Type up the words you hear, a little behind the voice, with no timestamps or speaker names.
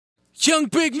Young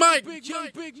Big Mike,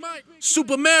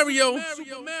 Supa Mario,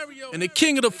 and the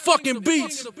king of the fucking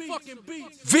beats,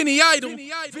 Vinny Idol.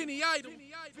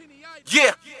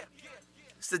 Yeah,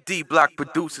 it's the DBlock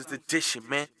Producers Edition,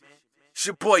 man. It's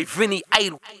your boy Vinny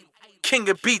Idol, King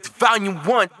of Beats, Volume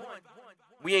 1.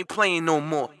 We ain't playing no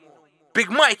more. Big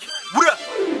Mike, what up?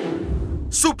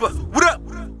 Super, what up?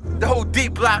 The whole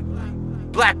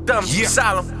DBlock, Black Thumbs, yeah.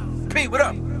 Asylum. P, what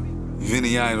up?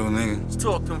 Vinny Idol, nigga. Let's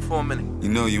talk to him for a minute. You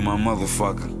know you my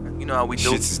motherfucker. You know how we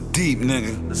do. Shit's deep,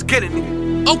 nigga. Let's get it,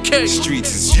 nigga. Okay.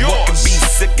 Streets is yours. Walk a beat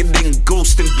sicker than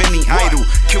Ghost and Vinny Idol.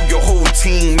 Kill your whole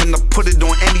team and I put it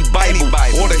on any Bible.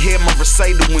 Or to hear my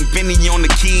recital when Vinny on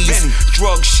the keys.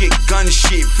 Drug shit, gun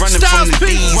shit, running from the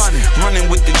D's. Running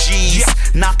with the G's,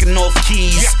 knocking off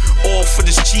keys. All for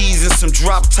this cheese and some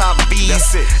drop top B's.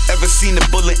 Ever seen a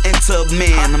bullet enter a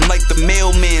man? I'm like the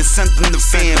mailman sent them the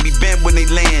fan. Be bent when they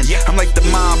land. I'm like the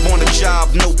mob on a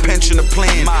job, no pension or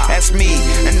plan. Ask me,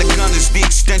 and the gun is the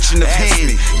extension of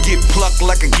hand. Get plucked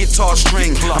like a guitar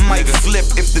string. I might flip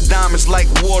if the diamonds like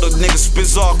water, nigga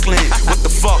Spizzar Clint. What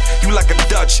the fuck? You like a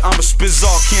Dutch, I'm a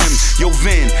Spizzar Kim. Yo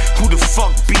Vin, who the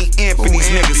fuck be amping these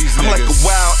niggas? I'm like a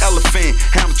wild elephant,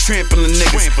 I'm trampling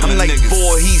niggas. I'm like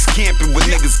boy, he's camping with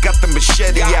niggas. Got the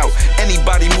machete out.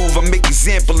 Anybody move, I make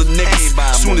example of niggas.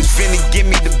 Soon as Vinny give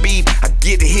me the beat, I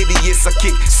get hideous. I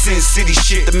kick Sin City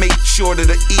shit to make sure that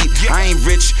I eat. I ain't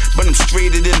rich, but I'm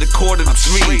straighter than the quarter to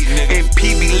 3. And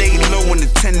PB laid low in the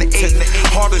 10 to 8.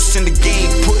 Hardest in the game,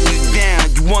 putting it down.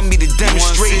 You want me to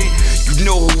demonstrate? You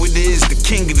know who it is, the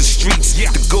king of the streets.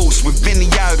 The ghost with Vinny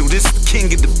Idol, this the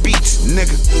king of the beats,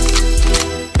 nigga.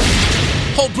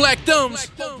 Whole Black Thumbs.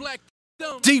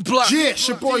 DBlock. Yeah, it's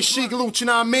your boy Sheek, louch, you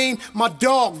know what I mean? My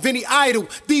dog, Vinny Idol,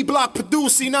 DBlock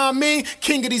producer, you know what I mean?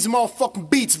 King of these motherfucking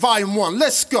beats, Volume 1.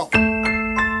 Let's go.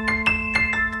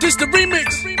 This the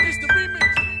remix.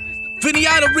 Vinny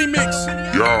Idol remix.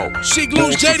 Yo, Sheek,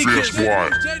 louch, jadakiss.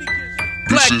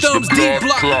 Black Thumbs,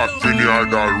 DBlock. Vinny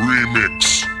Idol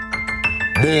remix.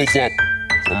 Move up.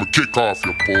 I'ma kick off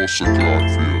your pulse and clock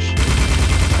face.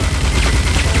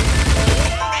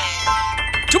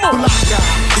 Come on.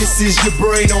 This is your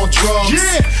brain on drugs.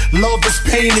 Yeah. Love is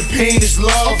pain and pain is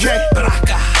love. Okay.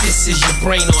 This is your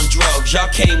brain on drugs. Y'all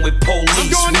came with police, we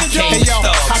came with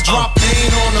thugs. I drop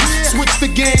pain on them, switch the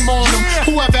game on them.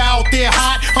 Whoever out there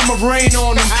hot, I'ma rain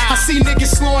on them. I see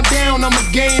niggas slowing down, I'ma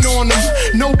gain on them.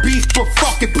 No beef, but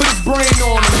fuck it, put his brain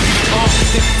on them.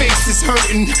 Their face is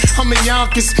hurting. I'm a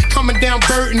Yonkers, coming down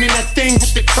Burton in that thing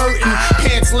with the curtain.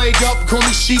 Pants leg up, call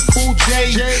me Sheek, Cool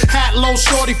J. Hat low,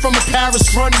 shorty from a Paris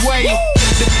runway.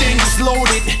 The thing is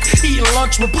loaded, eating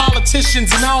lunch with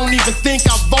politicians and I don't even think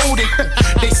I voted.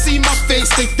 They see my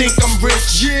face, they think I'm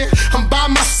rich. Yeah, I'm by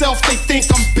myself, they think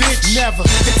I'm bitch. Never.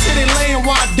 Until they laying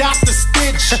while I dock the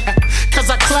stitch. Cause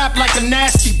I clap like a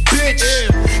nasty bitch.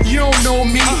 You don't know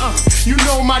me, you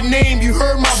know my name, you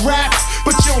heard my rap,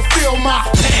 but you don't feel my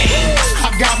pain.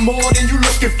 I got more than you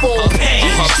looking for.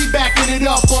 She backing it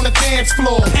up on the dance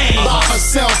floor. By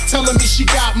herself, telling me she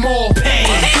got more.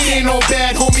 It ain't no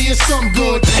bad, homie, it's some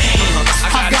good.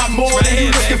 I got more than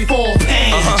you looking for.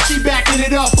 She backing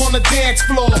it up on the dance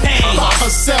floor. By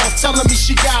herself, telling me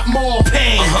she got more.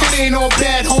 It ain't no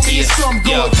bad, homie, it's some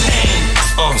good.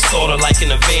 Sorta like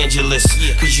an evangelist.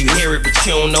 Cause you hear it, but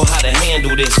you don't know how to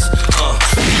handle this.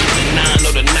 The 9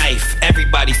 or the knife,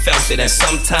 everybody felt it at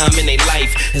some time in their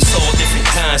life. It's all different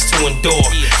kinds to endure.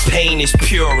 Pain is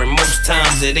pure, and most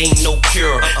times it ain't no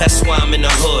cure. That's why I'm in the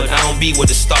hood, I don't be where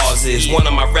the stars is. One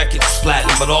of my records is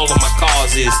platinum, but all of my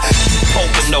cars is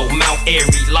Pocono, Mount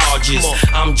Airy, Lodges.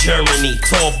 I'm Germany,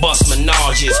 tour bus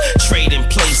menages, trading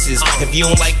places. If you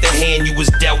don't like the hand you was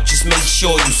dealt, just make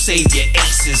sure you save your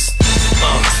aces.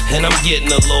 And I'm getting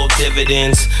a little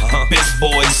dividends. Big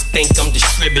boys think I'm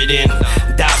distributing,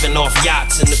 diving off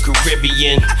yachts in the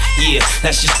Caribbean. Yeah,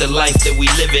 that's just the life that we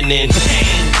living in.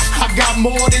 I got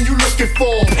more than you looking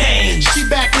for. She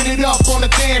backing it up on the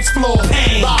dance floor.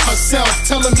 By herself,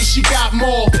 telling me she got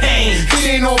more. It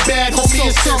ain't no bad, homie,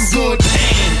 it's some good.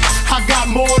 I got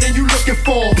more than you looking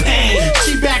for.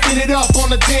 She backing it up on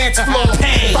the dance floor.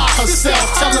 By herself,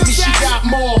 telling me she got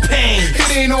more.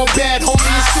 It ain't no bad,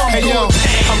 homie, it's some good.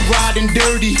 I'm riding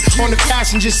dirty on the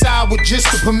passenger side with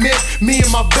just a permit, me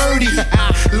and my birdie.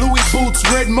 Louis boots,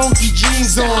 red monkey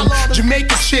jeans on.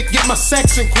 Jamaican chick, get my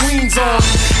sex and queens on.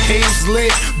 Haze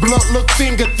lit, blunt look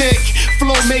finger thick.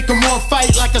 Flow make them want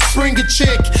fight like a Springer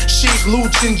chick. Sheek,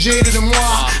 louch, and jaded and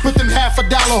moi. Put them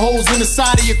 $50 holes in the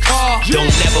side of your car.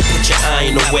 Don't never put your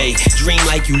iron away. Dream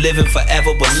like you living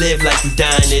forever, but live like you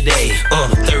dying today.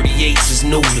 38s is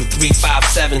new, the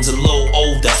 357's a little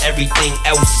older. Everything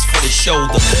else is to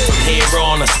shoulder. From here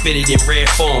on, I spit it in rare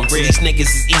form. These niggas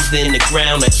is either in the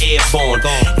ground or airborne,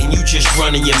 and you just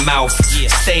running your mouth.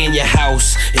 Stay in your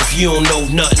house if you don't know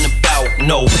nothing about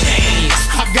no pain.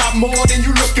 I got more than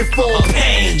you looking for.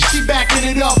 Pain. She backing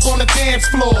it up on the dance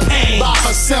floor. Pain. By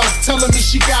herself, telling me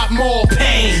she got more.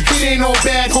 Pain. It ain't all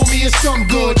bad, homie, it's some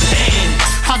good. Pain.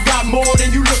 I got more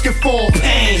than you looking for.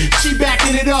 Pain. She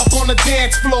backing it up on the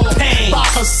dance floor. Pain. By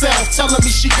herself, telling me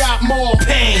she got more.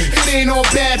 Pain. It ain't all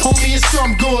bad, homie, it's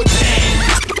some good. Pain.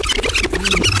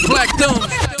 Black Dome,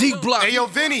 DBlock. Hey yo,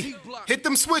 Vinny, hit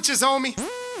them switches, homie.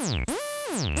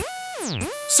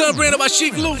 Son brand by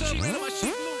Sheek, Louch.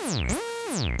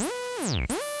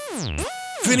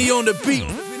 Vinny on the beat.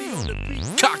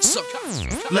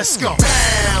 Cocksucker. Let's go.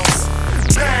 Bounce,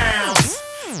 bounce,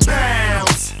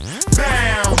 bounce,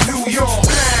 bounce, New York.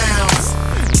 Bounce,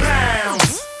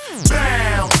 bounce,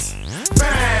 bounce,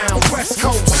 bounce, West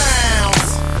Coast.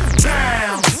 Bounce,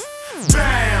 bounce,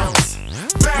 bounce,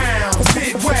 bounce,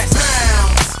 Midwest.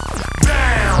 Bounce,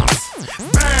 bounce,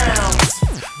 bounce,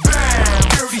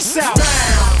 bounce, Dirty South.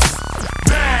 Bounce,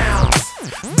 bounce,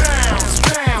 bounce,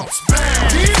 bounce,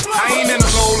 bounce. I ain't in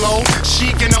a low-low.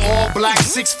 Sheek in the all-black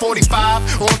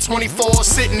 645 on 24,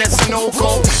 sitting at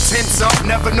Sunoco. Tense up,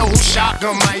 never know who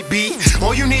shotgun might be.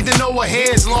 All you need to know are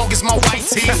hair as long as my white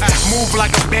tee. Move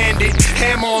like a bandit,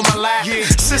 hammer on my lap.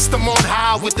 System on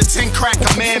high with the 10 crack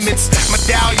commandments.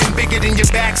 Medallion bigger than your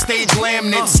backstage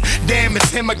laminates. Damn,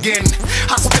 it's him again.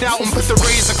 I spit out and put the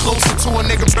razor closer to a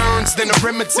nigga Burns than a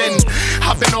Remington.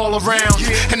 I've been all around,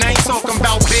 and I ain't talking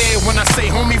about bad. When I say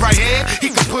homie right here, he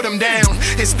can put him down.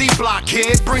 It's DBlock,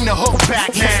 kid, bring the hook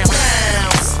back now.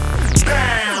 Bounce,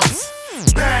 bounce,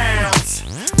 bounce,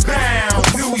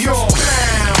 bounce, New York.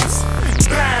 Bounce,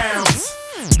 bounce,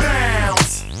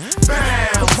 bounce,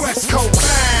 bounce, West Coast.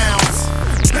 Bounce,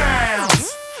 bounce,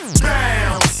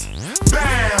 bounce,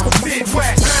 bounce,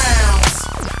 Midwest. Bounce,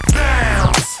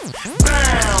 bounce,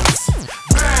 bounce,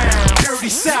 bounce, Dirty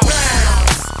South.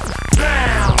 Bounce,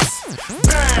 bounce,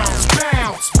 bounce,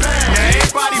 bounce. Now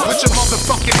everybody put your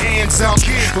motherfucking hands up.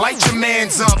 Light your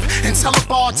mans up and tell a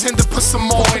bartender put some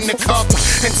more in the cup.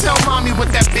 And tell mommy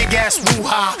with that big ass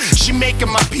woo-ha, she making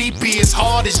my pee-pee as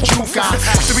hard as Juka.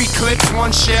 3 clips,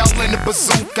 1 shell in the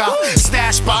bazooka.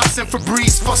 Stash box and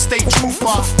Febreze for State Trooper.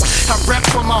 I rap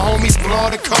for my homies,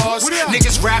 blood of cars.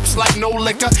 Niggas raps like no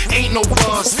liquor, ain't no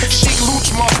buzz. Sheek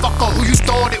Louch, motherfucker, who you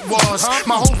thought it was?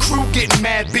 My whole crew getting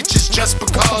mad bitches just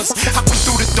because I come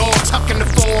through the door, tucking the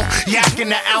 4, yakking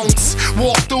the ounce.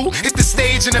 Walk through, hit the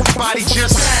stage and everybody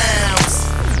just bounce,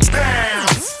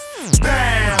 bounce,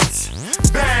 bounce,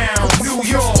 bounce, New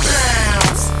York.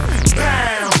 Bounce,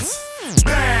 bounce,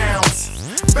 bounce,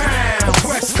 bounce,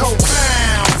 West Coast.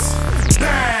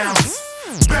 Bounce,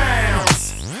 bounce,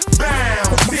 bounce,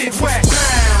 bounce, Midwest.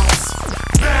 Bounce,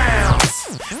 bounce,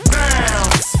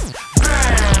 bounce,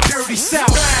 bounce, Dirty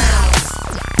South.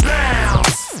 Bounce,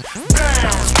 bounce,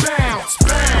 bounce, bounce,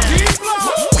 bounce.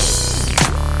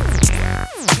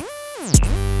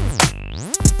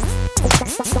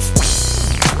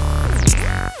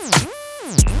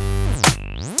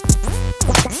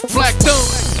 Black Dome,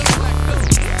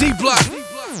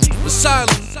 DBlock,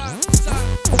 Asylum.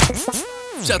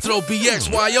 Shout to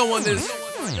BXYO on this.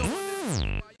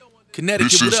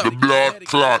 Connecticut, This is the Blood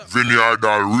Clot Vinny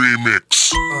Idol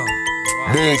remix.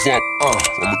 Move up,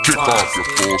 I'ma kick off your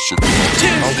force.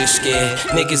 Don't get scared,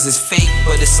 niggas is fake,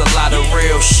 but it's a lot of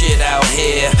real shit out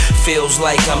here. Feels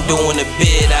like I'm doing a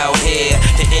bid out here.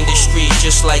 The industry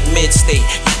just like mid-state.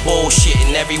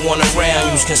 Bullshitting, everyone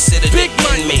around you's considered an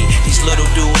inmate. These little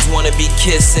dudes wanna be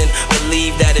kissing,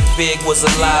 believe that if Big was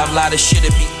alive, lot of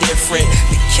shit'd be different.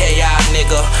 The KI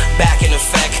nigga, back in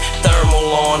effect,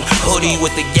 thermal on, hoodie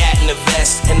with the gat in the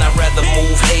vest. And I'd rather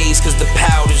move haze cause the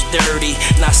powder's dirty.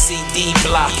 And I see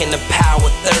DBlock in the power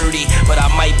 30, but I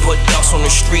might put dust on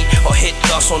the street or hit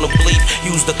Gus on the bleep.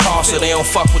 Use the car so they don't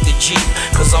fuck with the Jeep,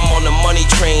 cause I'm on the money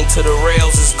train till the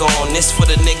rails is gone. This for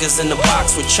the niggas in the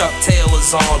box with Chuck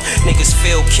Taylors on. Niggas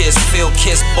feel Kiss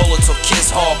bullets or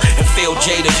Kiss Hawk, and feel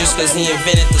Jada just cause he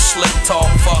invented the slick talk.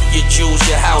 Fuck your jewels,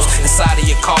 your house, inside of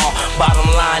your car.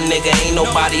 Bottom line, nigga, ain't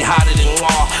nobody hotter than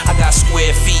raw. I got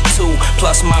square feet too,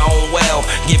 plus my own well.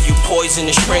 Give you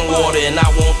poison and spring water and I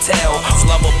won't tell.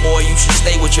 Lover boy, you should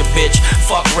stay with your bitch.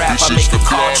 Fuck rap, I make the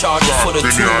car charge you for the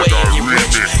 2-way and get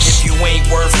rich. If you ain't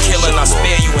worth killing, I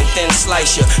spare you and thin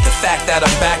slice you. The fact that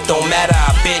I'm back don't matter,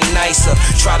 I've been nicer.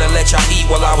 Try to let y'all eat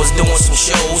while I was doing some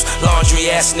shows.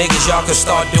 Laundry ass niggas, y'all can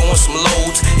start doing some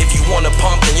loads. If you want a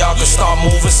pump, then y'all can start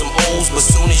moving some O's. But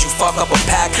soon as you fuck up a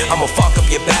pack, I'ma fuck up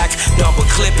your back. Dump a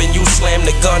clip and you slam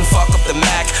the gun, fuck up the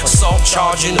Mac. Assault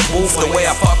charge in the booth, the way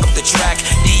I fuck up the track.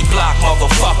 DBlock,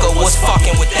 motherfucker, what's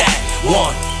fucking with that?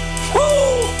 One.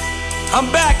 Woo!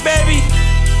 I'm back, baby.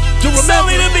 It's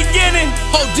only the beginning.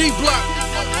 Oh, DBlock,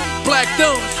 Black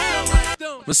Thumbs,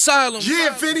 Asylum. Yeah,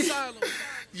 Vinny.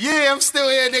 Yeah, I'm still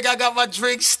here, nigga. I got my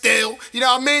drink still. You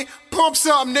know what I mean? Pump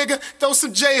something, nigga. Throw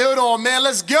some J-Hood on, man.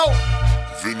 Let's go.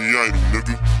 Vinny Idol,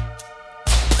 nigga.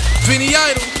 Vinny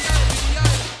Idol,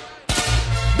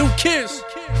 New Kiss,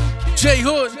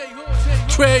 J-Hood,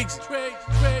 Triggs,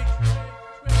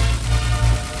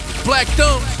 Black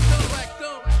Thumbs,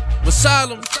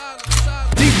 Asylum,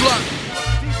 DBlock.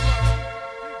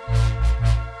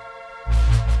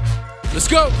 Let's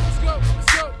go.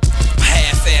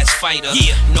 Half-ass fighter,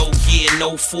 yeah. No gear,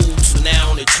 no food. So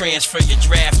now to transfer your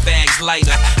draft bags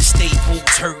lighter. State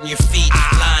boots hurting your feet.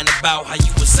 Lying about how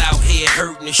you was out here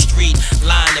hurting the street.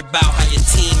 Lying about how your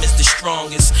team is the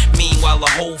strongest. Meanwhile,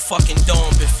 the whole fucking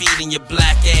dome been feeding your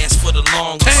black ass for the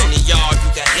longest. In the yard,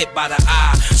 you got hit by the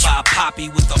eye by a poppy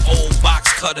with the old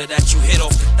box cutter that you hit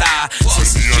off the thigh.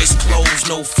 Since it just closed,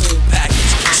 no food package.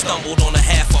 Stumbled on a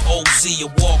half of OZ, a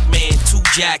Walkman, 2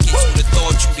 jackets. Would've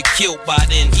thought you'd have killed by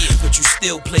then, but you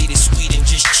still played it sweet and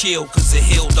just chill, cause it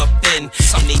healed up then.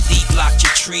 And they DBlocked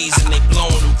your trees and they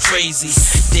blowing them crazy.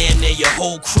 Damn near your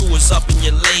whole crew is up in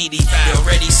your lady. They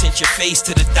already sent your face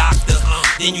to the doctor.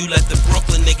 Then you let the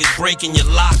Brooklyn niggas break in your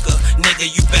locker. Nigga,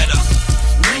 you better.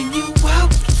 When you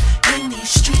out in these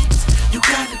streets, you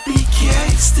gotta be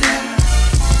gangsta.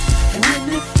 And when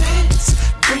the feds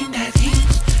bring that heat,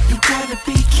 you gotta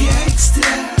be gangsta.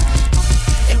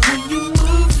 And when you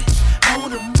moving on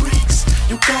them bricks,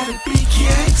 you gotta be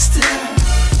gangsta.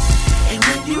 And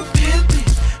when you pimpin'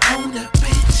 on the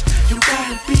bitch, you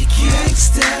gotta be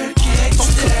gangsta,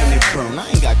 gangsta. I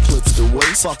ain't got clips to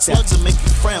waste. Fuck slugs will make you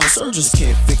frown, surgeons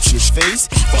can't fix your face.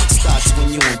 Fuck stocks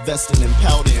when you investing in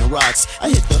powder and rocks. I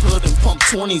hit the hood and pump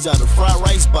 20s out of fried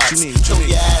rice box. Throw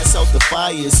your ass out the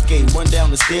fire escape. Run down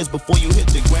the stairs before you hit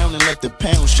the ground and let the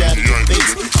pound shatter your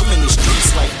face. I'm in the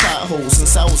streets like potholes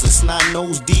since I was a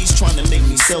snot-nosed D's trying to make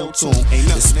me sell to them.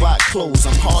 The spot closed,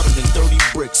 I'm harder than 30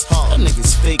 bricks. That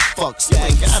niggas fake fucks. You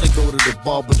ain't gotta go to the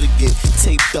barber to get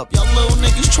taped up. Y'all little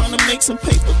niggas trying to make some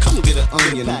paper. Come get an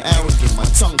onion. I'm arrogant, my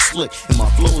tongue slick, and my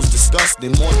flow is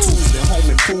disgusting. More tools than home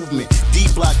improvement.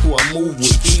 DBlock who I move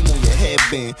with, beam on your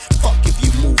headband. Fuck if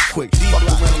you move quick. Fuck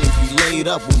around and be laid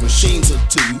up with machines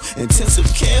hooked to you. Intensive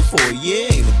care for it,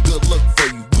 yeah, ain't a good look for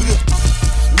you.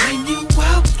 When you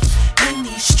out in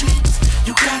these streets,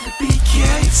 you gotta be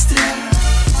gangsta.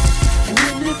 And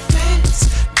when the feds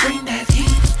bring that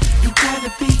heat, you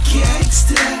gotta be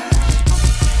gangsta.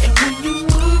 And when you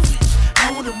moving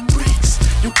on them bricks,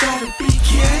 you gotta be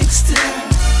gangsta.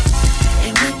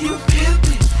 And when you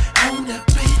pimpin' on the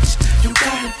bitch, you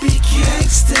gotta be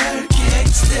gangsta,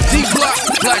 gangsta. DBlock,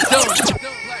 Black Thumbs.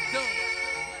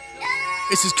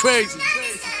 This is crazy.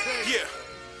 Yeah.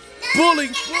 Bully,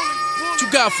 what you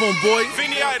got for him, boy?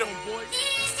 Vinny Idol.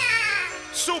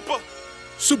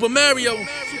 Supa Mario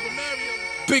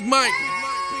Big Mike.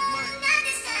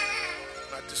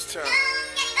 Not this time.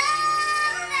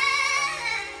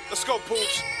 Let's go,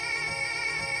 Pooch.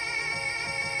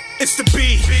 It's the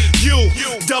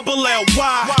B-U-double-L-Y.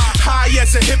 High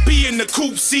as a hippie in the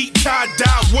coupe seat,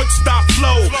 tie-dye, Woodstock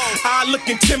flow. I look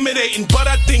intimidating, but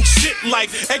I think shit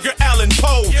like Edgar Allan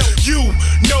Poe. You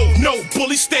know, no,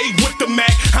 bully, stay with the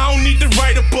Mac. I don't need to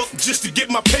write a book just to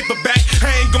get my paper back. I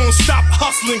ain't gonna stop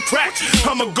hustling crack.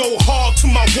 I'ma go hard to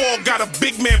my wall, got a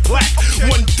big man plaque.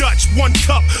 One Dutch, one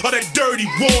cup of that dirty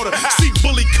water. See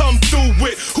bully come through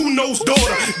with who knows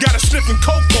daughter. Got a sniffing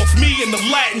coke off me in the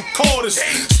Latin quarters.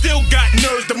 Still got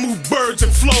nerves to move birds in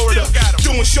Florida.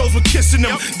 Doing shows with kissing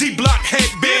them. DBlock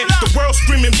headband. The world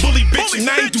screaming bully bitch and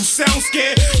I ain't do sound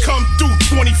scan. Come through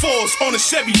 24s on a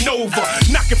Chevy Nova.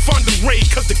 Knocking Fonda Ray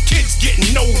cause the kid's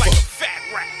getting over. Like a fat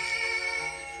rat.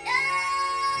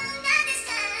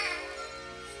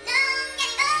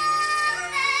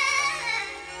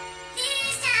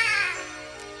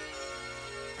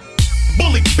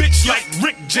 Bully bitch like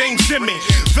Rick James Jimmy.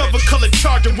 Velvet colored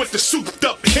charger with the souped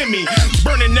up Hemi.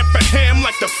 Burning up a ham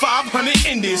like the 500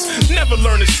 Indies. Never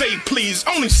learn to say please,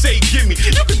 only say gimme.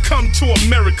 You can come to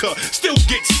America, still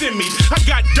get simmies. I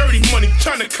got dirty money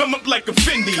trying to come up like a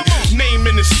Fendi. Name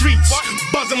in the streets,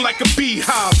 buzzing like a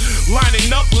beehive.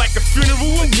 Lining up like a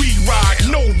funeral and we ride.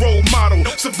 No role model,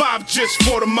 survive just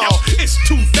for tomorrow. It's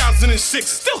 2006,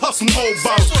 still hustling old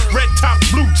balls. Red top,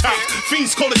 blue top,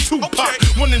 fiends call it Tupac.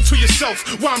 Wondering to yourself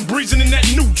why I'm breezing in that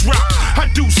new drop. I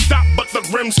do stop, but the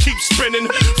rims keep spinning.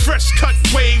 Fresh cut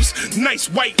waves, nice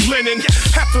white linen.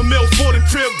 $500,000 for the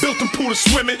crib, built and pool to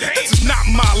swimming. This is not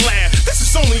my lab, this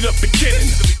is only the beginning.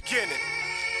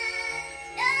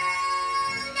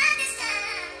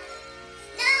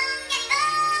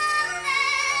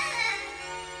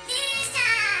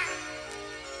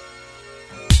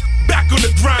 On the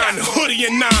grind, hoodie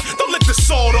and 9. Don't let the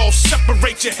sword all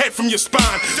separate your head from your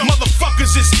spine.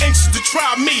 Motherfuckers is anxious to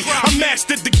try me. I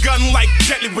mastered the gun like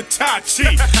Jet Li with Tai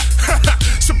Chi.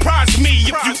 Surprise me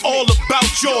if you all about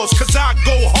yours, cause I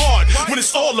go hard when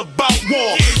it's all about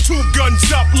war. 2 guns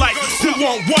up like who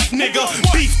want what, nigga?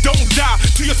 Beef don't die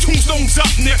till your tombstone's up,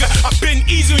 nigga. I've been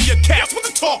easy on your cats, what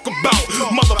to talk about?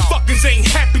 Motherfuckers ain't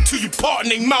happy till you part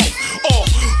in their mouth. Or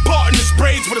part in his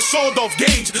braids with a sawed-off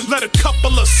gauge. Let a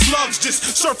couple of slugs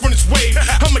just surf on its wave.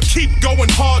 I'ma keep going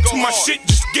hard till my shit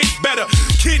just get better.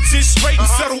 Kids is straight and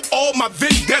settle all my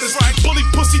vendettas. Bully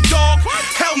pussy dog,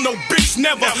 hell no bitch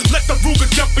never. Let the Ruger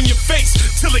jump in your face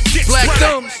till it gets Black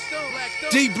better. Thumbs,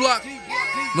 DBlock,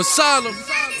 Masala,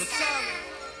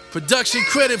 Production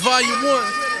Credit Volume 1.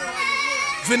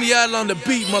 Vinny Idol on the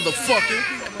beat, motherfucker.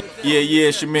 Yeah,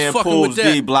 it's your man Pools,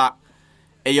 DBlock.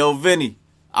 Hey, yo, Vinny.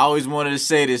 I always wanted to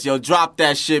say this. Yo, drop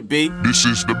that shit, B. This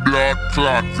is the Blood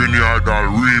Clock Vinny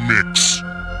Idol remix.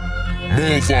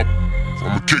 Move up.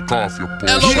 I'ma kick off your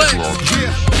pulse. LOX.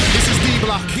 This is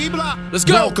DBlock. Let's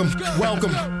go.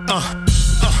 Welcome.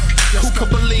 Who could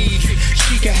believe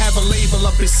she could have a label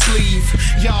up his sleeve?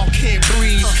 Y'all can't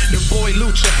breathe. The boy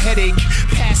Lucha headache,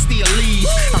 past the leave.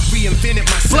 I reinvented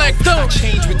myself. Black I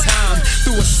changed with time.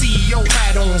 Threw a CEO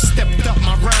hat on, stepped up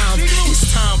my rhyme.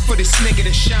 It's time for this nigga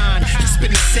to shine. To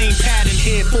spin the same pattern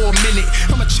here for a minute.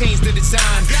 I'ma change the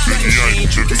design. Nothing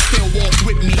changed, you can still walk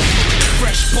with me.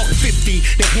 Fresh buck 50,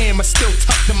 the hammer still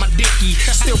tucked in my dicky.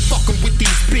 Still fucking with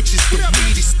these bitches, the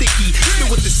weed is sticky. Still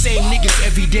with the same niggas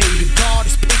every day. The guard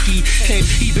is picky. And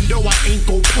even though I ain't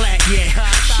go plat yet,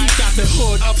 she got the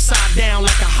hood upside down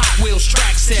like a Hot Wheels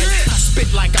track set. I spit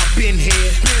like I've been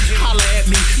here. Holla at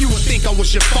me, you would think I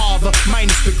was your father,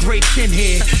 minus the great chin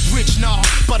hair. Rich nah,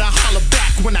 but I holler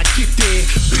back when I get there.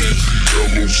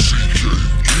 Bitch.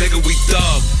 Nigga, we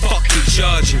thug, fuck the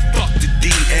judge and fuck the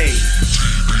DA.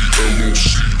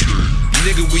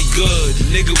 Nigga, we good,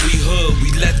 nigga, we hood, we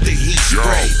let the heat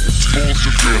spray.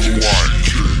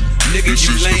 Nigga,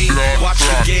 you lame, watch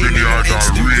the game on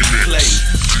instant replay.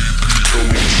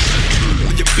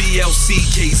 When your BLC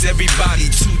case,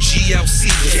 everybody 2 GLC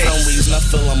case. For some reason I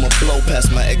feel I'ma blow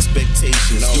past my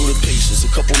expectations. Due to patience,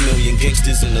 a couple million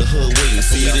gangsters in the hood waiting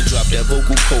for me to drop that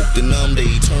vocal coke to numb their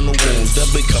eternal wounds.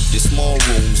 Double cuffed in small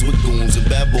rooms with goons and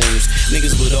baboons.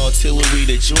 Niggas with artillery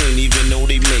that you ain't even know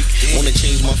they make. Wanna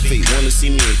change my fate, wanna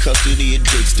see me in custody of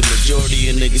dicks. The majority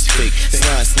of niggas fake,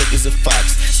 slime slick as a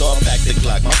fox. So I pack the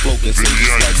Glock, my flow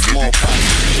contagious like smallpox.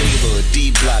 Neighborhood,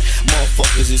 D-block,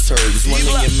 motherfuckers is herbs. One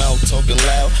in your mouth talking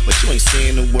loud, but you ain't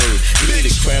saying a word. You need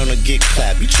a crown or get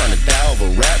clapped. You tryna die over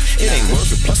rap? It ain't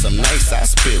worth it. Plus I'm nice, I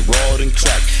spit raw and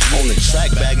crack. On the track,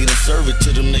 bag it and serve it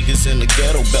to them niggas in the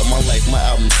ghetto. Bet my life, my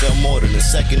album sell more than a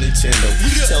second Nintendo.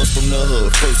 Tales from the hood,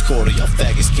 first quarter, y'all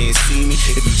faggots can't see me.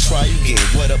 If you try, you get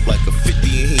wet up like a 50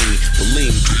 in Heaney.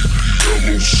 Believe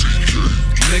me.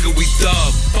 Nigga, we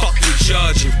thug, fuck the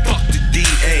judge and fuck the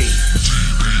DA.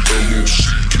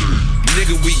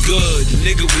 Nigga, we good,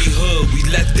 nigga, we hood, we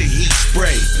let the heat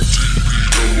spray.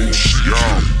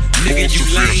 Nigga, you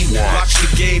lame, watch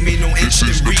the game, ain't no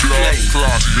instant replay.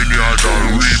 When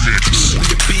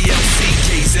the BLC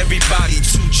case, everybody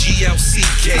 2 GLC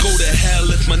case. Go to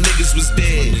hell if my niggas was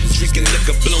dead. Drinking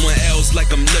liquor, blowing L's like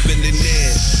I'm living in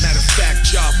there. Matter of fact,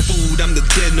 y'all food, I'm the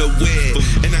dinnerware.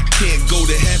 And I can't go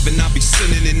to heaven, I'll be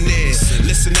sinning in there.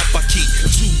 Listen up, I keep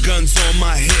 2 guns on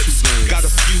my hips. Got a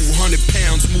few 100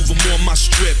 pounds, move them on my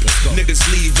strip. Niggas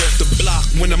leave off the block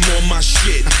when I'm on my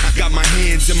shit. Got my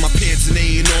hands in my pants and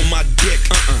they ain't on my dick.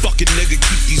 Fucking nigga,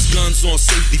 keep these guns on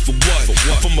safety for what?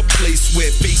 From a place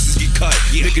where faces get cut.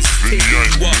 Niggas is taking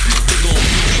you up. They gon'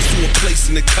 put you to a place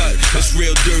in the cut. It's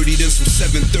real dirty, then some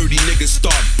 730 niggas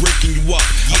start breaking you up.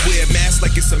 I wear a mask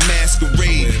like it's a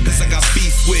masquerade. Cause I got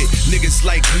beef with niggas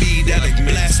like me that'll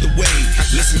blast away.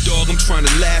 Listen, dog, I'm trying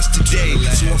to last today.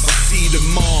 So if I see the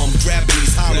mom grabbing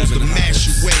these hollows to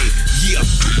mash away, yeah.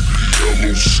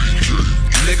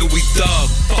 Nigga, we thug,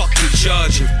 fuck the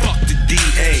judge and fuck the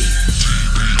DA.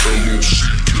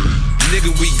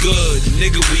 Nigga, we good,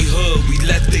 nigga, we hood, we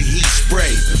let the heat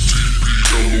spray.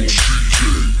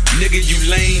 Nigga, you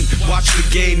lame, watch the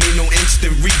game, ain't no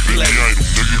instant replay.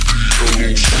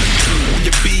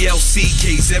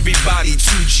 LCKs, everybody 2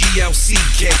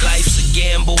 GLCK. Life's a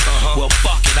gamble, well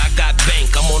fuck it, I got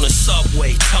bank. I'm on the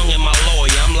subway, tongue in my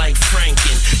lawyer, I'm like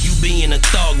Franken. You being a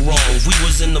thug wrong, we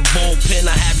was in the bullpen,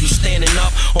 I have you standing up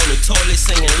on the toilet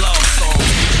singing love songs.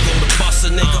 Go to bust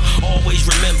a nigga, always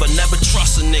remember, never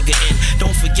trust a nigga, and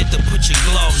don't forget to put your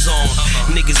gloves on.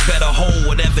 Niggas better hold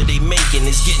whatever they making,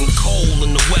 it's getting cold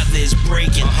and the weather is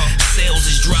breaking. Sales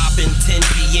is dropping, 10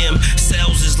 p.m.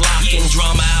 Sales is locking.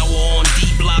 Drama hour on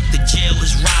DBlock, the jail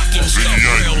is rocking.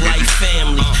 Real life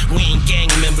family. We ain't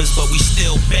gang members, but we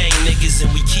still bang niggas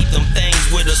and we keep them things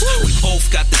with us. We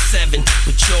both got the 7,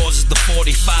 but yours is the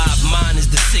 45. Mine is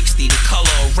the 60, the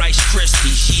color of Rice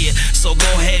Krispies. Yeah, so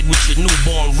go ahead with your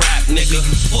newborn rap, nigga.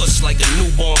 You puss like a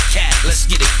newborn cat. Let's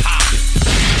get it poppin'.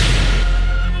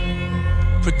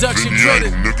 Production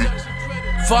credit.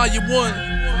 Volume 1.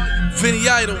 Vinny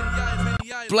Idol.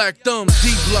 Black Thumb,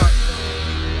 DBlock.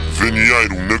 Vinny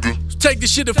Idol, nigga. Let's take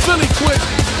this shit to Philly quick.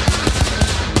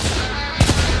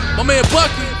 My man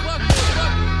Bucky.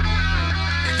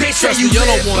 They say you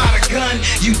live by the gun,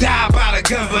 you die by the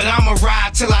gun, but I'ma ride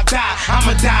till I die.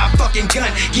 I'ma die fucking gun,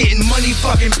 getting money,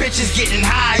 fucking bitches, getting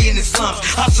high in the slums,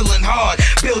 hustling hard,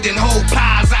 building whole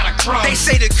pies out of crumbs. They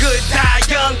say the good die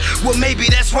young, well maybe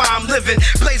that's why I'm living,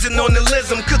 blazing on the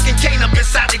lism, cooking cane up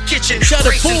inside the kitchen,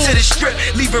 racing to the strip,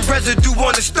 leaving residue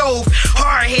on the stove.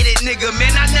 Hard-headed nigga,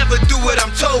 man, I never do what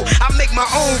I'm told. I make my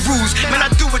own rules, man, I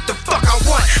do what the fuck I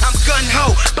want. I'm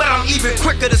gun-ho, but I'm even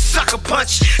quicker to suck a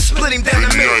punch, split him down the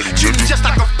middle. Treat me just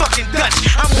like a fucking Dutch.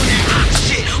 I'm on that hot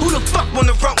shit. Who the fuck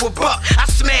wanna run with Buck? I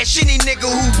smash any nigga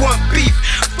who want beef.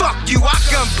 Fuck you, I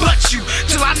gun butt you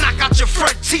till I knock out your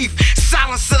front teeth.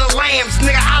 Silence of the lambs,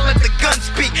 nigga, I let the gun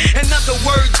speak. In other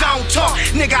words, I don't talk,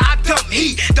 nigga, I dump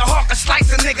heat. The hawk a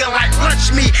slice a nigga like lunch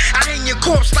meat. I hang your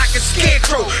corpse like a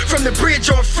scarecrow from the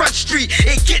bridge on Front Street.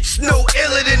 It gets no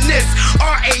iller than this.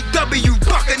 R-A-W,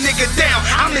 buck a nigga down.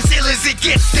 I'm as ill as it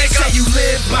gets, nigga. Say you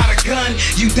live by the gun,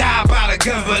 you die by the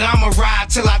gun, but I'ma ride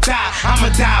till I die.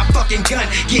 I'ma die fucking gun,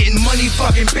 getting money,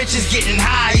 fucking bitches, getting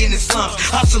high in the slums,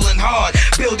 hustling hard,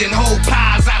 building whole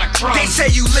pies out of crumbs. They say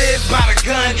you live by the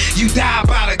gun, you die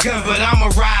by the gun, but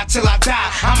I'ma ride till I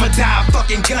die. I'ma die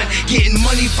fucking gun, getting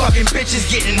money, fucking bitches,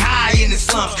 getting high in the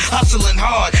slums, hustling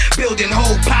hard, building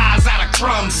whole pies out of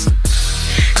crumbs.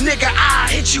 Nigga, I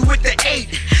hit you with the 8.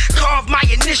 Carve my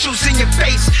initials in your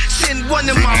face. Send one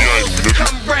of my hoes to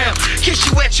come round, kiss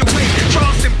you at your wig.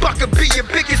 Charleston Bucker be your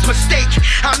biggest mistake.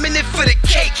 I'm in it for the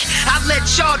cake. I let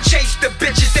y'all chase the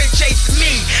bitches, they chase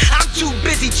me. I'm too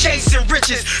busy chasing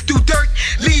riches. Do dirt,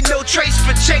 leave no trace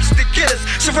for chase the killers.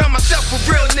 Surround myself with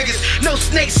real niggas, no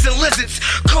snakes and lizards.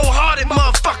 Cold-hearted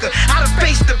motherfucker, I done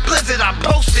faced the blizzard. I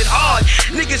posted hard,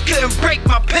 niggas couldn't break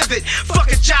my pivot. Fuck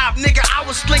a job, nigga, I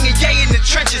was slinging yay in the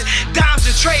trenches. Dimes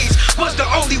and trades was the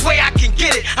only way I can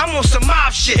get it. I'm on some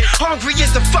mob shit, hungry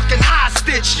as a fucking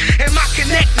hostage. And my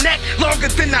connect neck longer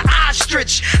than the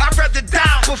ostrich. I'd rather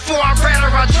die before I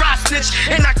rather I dry snitch.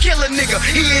 And I kill a nigga,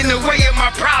 he in the way of my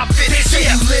profit. They say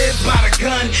you live by the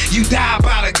gun, you die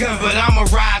by the gun, but I'ma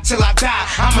ride till I die.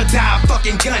 I'ma die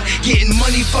fucking gun, getting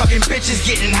money, fucking bitches,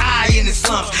 getting high in the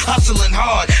slums, hustling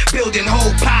hard, building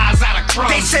whole pies out of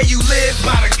crumbs. They say you live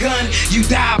by the gun, you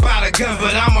die by the gun,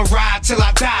 but I'ma ride till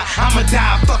I die. I'ma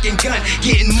die fucking gun,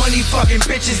 getting money, fucking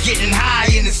bitches, getting high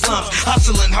in the slums,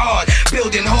 hustling hard,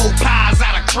 building whole pies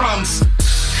out of crumbs.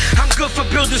 I'm good for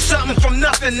building something from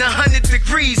nothing to 100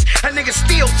 degrees. A nigga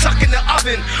still tucking the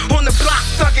oven, on the block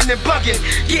thugging and bugging,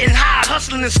 getting high,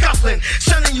 hustling and scuffling,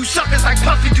 sunning you suckers like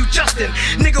Puffy do Justin.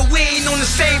 Nigga, we ain't on the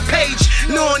same page,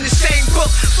 nor in the same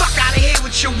book. Fuck out of here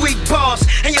with your weak bars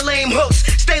and your lame hooks.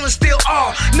 Stainless steel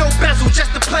all, no bezel,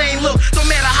 just a plain look. No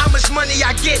matter how much money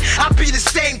I get, I'll be the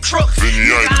same crook.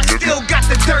 Nigga, I still got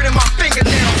the dirt in my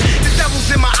fingernails. The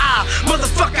devil's in my eye,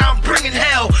 motherfucker, I'm bringing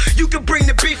hell. You can bring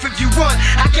the beef if you want,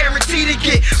 I guarantee to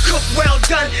get cooked well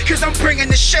done, cause I'm bringing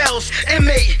the shells.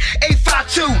 M8,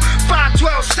 852,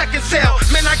 512, second cell.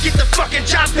 Man, I get the fucking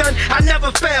job done, I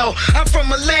never fail. I'm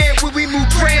from a land where we move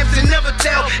grams and never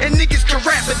tell. And niggas can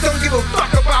rap but don't give a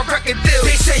fuck about record deals.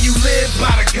 They say you live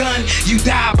by the gun, you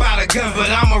die by the gun, but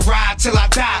I'ma ride till I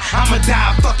die. I'ma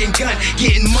die fucking gun,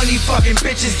 getting money, fucking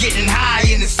bitches, getting high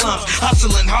in the slums,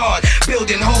 hustling hard,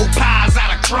 building whole pies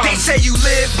out of crumbs. They say you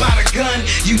live by the gun,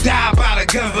 you die by the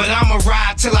gun, but I'ma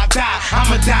ride till I die.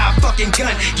 I'ma die fucking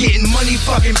gun, getting money,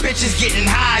 fucking bitches, getting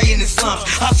high in the slums,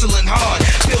 hustling hard,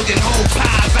 building whole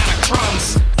pies out of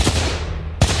crumbs.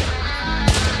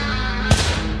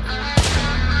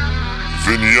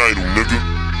 Vinny Idol, nigga.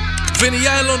 Vinny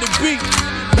Idol on the beat.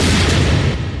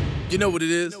 You know what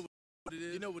it is.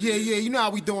 Yeah, you know how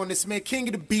we doing this, man. King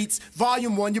of the Beats,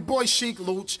 Volume 1, your boy Sheek,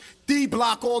 Louch,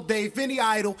 DBlock all day, Vinny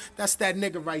Idol. That's that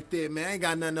nigga right there, man. I ain't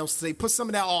got nothing else to say. Put some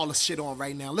of that arliss shit on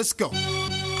right now. Let's go.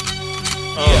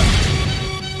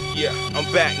 Yeah, I'm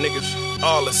back, niggas.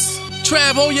 Arliss.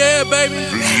 Trav, oh yeah, baby.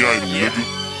 Vinny Idol,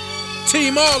 nigga.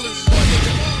 Team Arliss.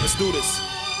 Let's do this.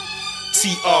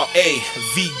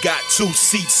 T-R-A-V got 2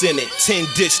 seats in it, 10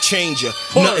 disc changer,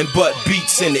 nothing but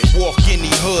beats in it. Walk in the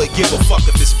hood, give a fuck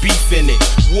if it's beef in it.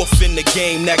 Wolf in the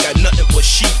game, that got nothing but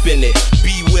sheep in it.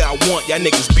 Be where I want, y'all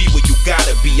niggas be where you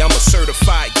gotta be. I'm a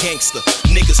certified gangster,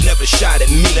 niggas never shot at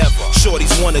me. Never.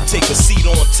 Shorties wanna take a seat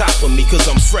on top of me, cause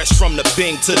I'm fresh from the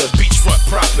Bing to the beachfront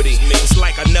property. It's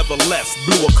like I never left,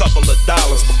 blew a couple of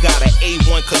dollars, but got an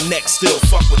A1 connect, still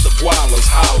fuck with the gualas,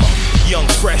 holla. Young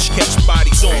fresh, catch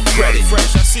bodies on credit.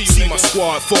 See my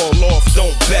squad fall off,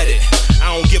 don't bet it.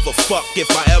 I don't give a fuck if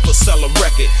I ever sell a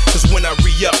record, cause when I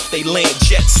re-up, they land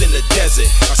jets in the desert.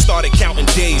 I started counting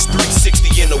days,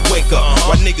 360 in the wake up.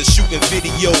 While niggas shooting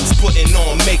videos, putting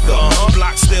on makeup.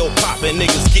 Block still popping,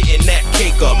 niggas getting that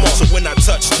cake up. So when I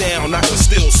touch down, I can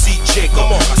still see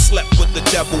Jacob. I slept with the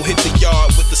devil, hit the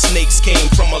yard with the snakes. Came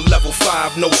from a level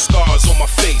 5, no scars on my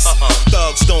face.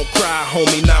 Thugs don't cry,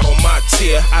 homie, not on my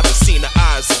tier. I done seen the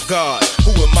eyes of God,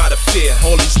 who am I to fear?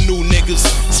 All these new niggas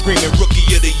screaming rookie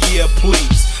of the year, please.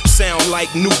 Sound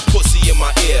like new pussy in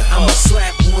my ear. I'ma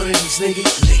slap one of these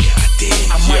niggas, nigga, I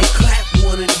did. I might clap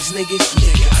one of these niggas,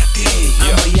 nigga, I did.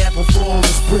 I'ma yap him for all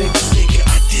his bricks, nigga,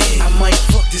 I did. I might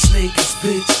fuck this nigga's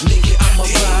bitch, nigga. I'ma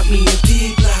rob me a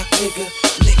DBlock, nigga.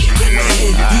 Nigga, go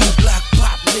ahead, DBlock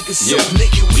pop, nigga, so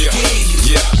nigga, we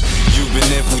did you. You've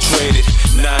been infiltrated,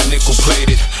 9 nickel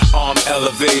plated, arm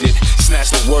elevated.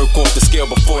 Snatch the work off the scale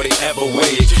before they ever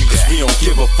weigh it. Cause we don't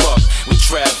give a fuck, we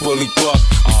trap bully buck.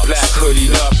 We black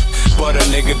hoodied up, butt a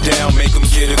nigga down, make him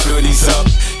get the goodies up.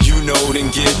 You know,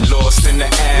 then get lost in the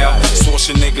aisle. Source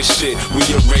your nigga shit, we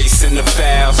erasing the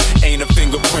fouls. Ain't a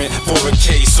fingerprint for a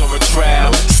case or a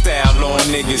trial. Style on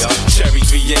niggas, cherry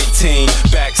 318.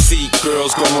 Backseat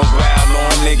girls going wild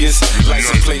on niggas.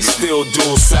 License plate still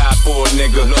dual side for a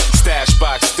nigga. Stash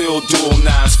box still dual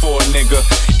 9s for a nigga.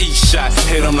 Each shot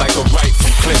hit him like a right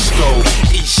from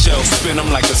Klitschko. Each shell spin him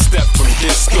like a step from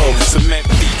disco. Cement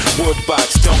feet, wood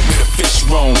box, don't get a fish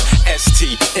roam.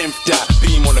 ST, imp dot,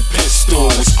 beam on a pistol.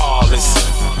 It's arliss.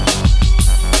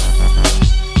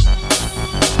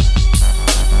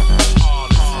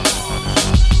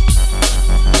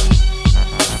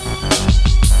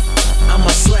 I'ma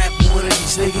slap one of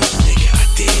these niggas, nigga, I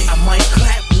did. I might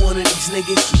clap one of these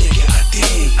niggas, nigga, I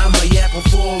did. I'ma yap him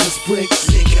for all his bricks,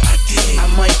 nigga, I did. I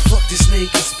might fuck this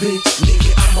nigga's bitch,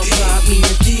 nigga. I'ma rob me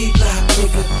a DBlock,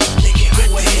 nigga. Nigga,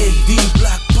 go ahead,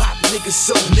 DBlock pop, nigga,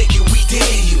 so nigga, we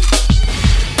dare you.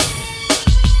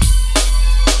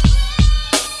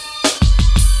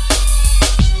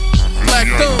 Black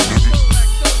Thumb,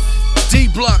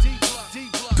 DBlock,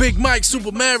 Big Mike,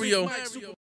 Supa Mario.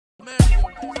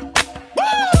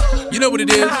 You know what it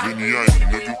is. Vinny Idol,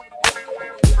 nigga.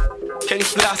 Kenny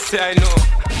Flasty, I know.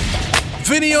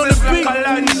 Vinny on the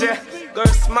beat. Girl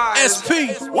smile.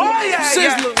 SP.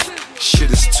 Sizzla.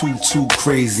 Shit is too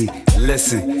crazy.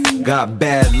 Listen, got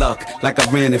bad luck, like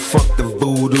I ran and fucked the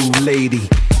voodoo lady.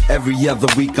 Every other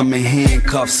week I'm in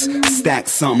handcuffs. Stack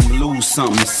something, lose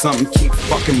something. Something keep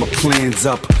fucking my plans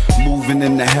up. Moving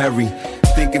in a hurry.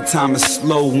 Thinking time is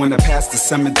slow when I pass the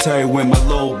cemetery where my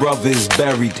little brother is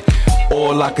buried.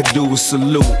 All I could do was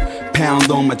salute, pound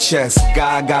on my chest.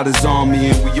 God got his army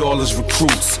and we all his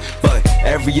recruits. But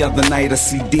every other night I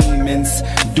see demons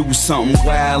do something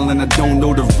wild and I don't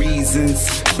know the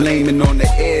reasons. Blaming on the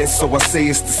air, so I say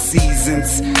it's the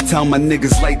seasons. Tell my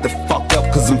niggas light the fuck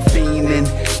up cause I'm fiending.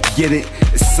 Get it?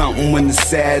 It's something when the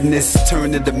sadness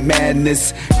turn into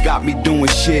madness. Got me doing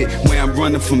shit where I'm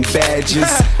running from badges.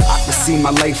 I can see my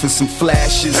life in some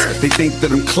flashes. They think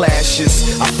that I'm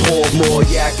clashes. I pour more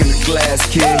yak in the glass,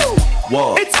 kid.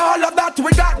 Whoa. It's all of that,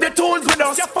 we got the tools with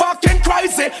us. You're fucking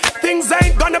crazy. Things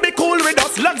ain't gonna be cool with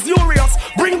us. Luxurious.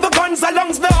 Bring the guns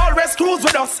along, they always cruise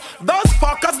with us. Those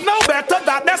fuckers know better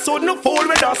that they shouldn't fool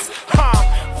with us.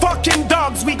 Fucking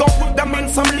dogs, we gon' put them in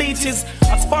some leeches.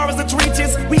 As far as the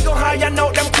treaties, we gon' iron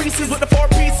out them creases with the 4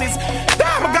 pieces.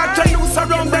 Damn, I got to loose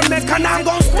around them neck and I'm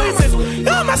gon' squeeze it.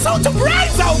 Yo, my soul to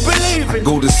rise out, believe it.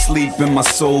 Go to sleep and my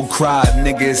soul cried,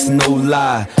 nigga, it's no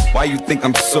lie. Why you think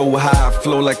I'm so high? I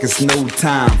flow like it's no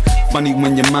time. Funny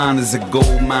when your mind is a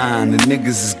gold mine. The niggas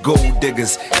is gold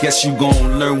diggers. Guess you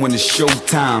gon' learn when it's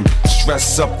showtime.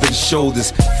 Stress up to the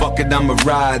shoulders. Fuck it, I'ma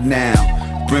ride now.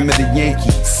 Brim of the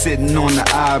Yankee, sitting on the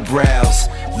eyebrows.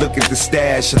 Look at the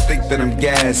stash, I think that I'm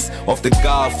gassed off the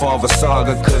Godfather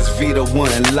saga, cause Vito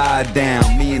wouldn't lie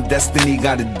down. Me and Destiny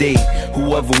got a date.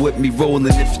 Whoever with me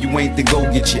rolling, if you ain't, then go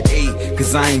get your 8,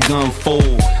 cause I ain't gonna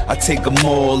fold, I take them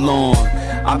all on.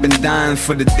 I've been dying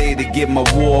for the day to get my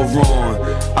war on.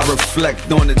 I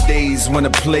reflect on the days when I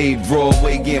played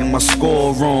Broadway, getting my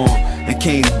score on, and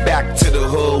came back to the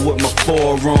hood with my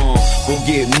 4 on. Go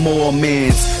get more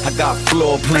mans, I got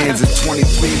floor plans and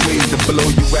 23 ways to blow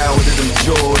you out of them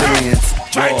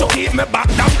Jordans. Try to keep me back,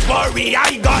 don't worry,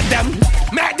 I got them.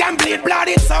 Make them bleed blood,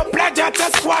 it's a pleasure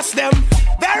to squash them.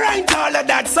 There ain't all of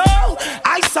that, so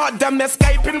I saw them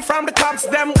escaping from the cops.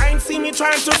 Them ain't see me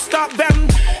trying to stop them.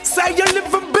 Say you're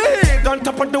living big on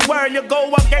top of the world. You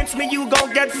go against me, you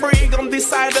gon' get free on this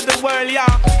side of the world, yeah.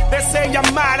 They say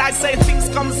you're mad, I say things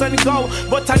comes and go,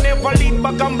 but I never leave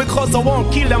back on because I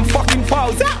won't kill them fucking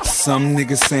foes, yeah. Some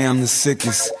niggas say I'm the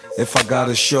sickest. If I got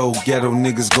a show, ghetto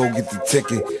niggas go get the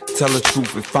ticket. Tell the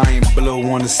truth, if I ain't blow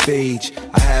on the stage,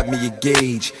 I have me a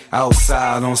gauge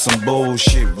outside on some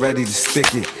bullshit, ready to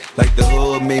stick it. Like the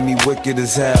hood made me wicked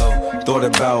as hell. Thought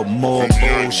about more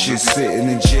bullshit sitting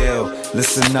in jail.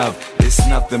 Listen up, it's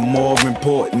nothing more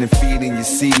important than feeding your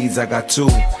seeds. I got 2,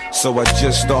 so I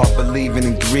just start believing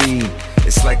in greed.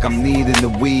 It's like I'm needing the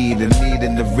weed and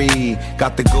needing the read.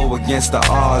 Got to go against the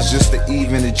odds just to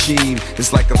even achieve.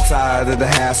 It's like I'm tired of the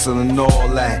hassle and all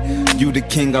that. You the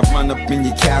king, I run up in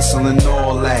your castle and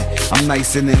all that. I'm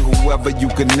nicer than whoever you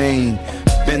can name.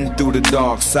 Been through the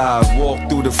dark side, walked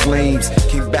through the flames,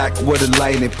 came back with a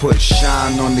light and put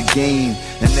shine on the game.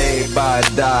 And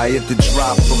everybody die at the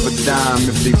drop of a dime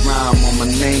if they rhyme on my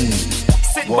name.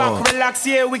 Sit back, relax,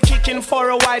 yeah, we kicking for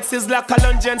a while,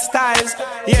 sizzla-fire styles.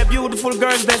 Yeah, beautiful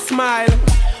girls, they smile.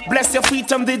 Bless your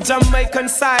feet on the Jamaican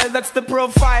style, that's the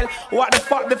profile. What the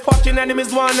fuck the fucking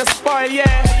enemies wanna spoil,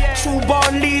 yeah. True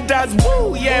born leaders,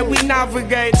 woo, yeah, we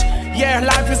navigate. Yeah,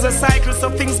 life is a cycle, so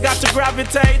things got to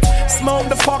gravitate. Smoke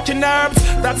the fucking herbs,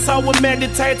 that's how we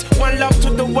meditate. One love to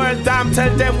the world, damn,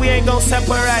 tell them we ain't gon'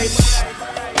 separate.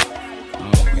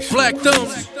 Black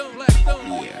Thumbs.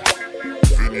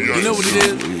 You know what it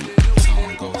is?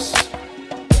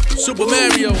 Supa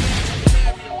Mario,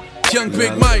 Young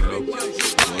Big Mike.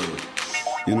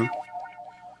 You know?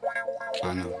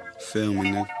 I know. Feel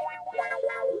me, nigga.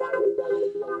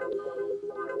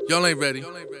 Y'all ain't ready.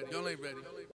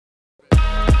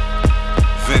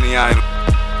 Vinny Idol,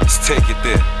 let's take it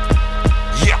there.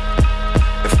 Yeah.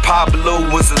 If Pablo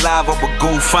was alive, I would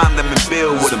go find them and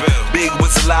build with him. Big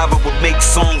was alive, I would make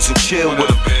songs and chill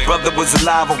with him. Brother was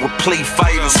alive, I would play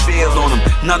fight and steal on him.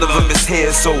 None of them is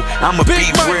here, so I'ma be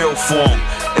real for him.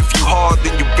 If you hard,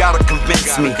 then you gotta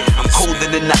convince me. I'm colder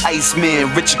than the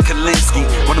Iceman, Richard Kalinsky.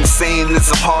 What I'm saying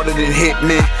is I'm harder than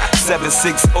Hitman.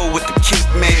 760 with the kick,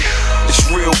 man. It's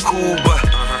real cool, but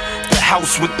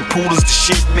house with the pool is the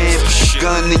shit, man. Push your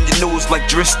gun in your nose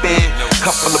like Tristan.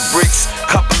 Couple of bricks,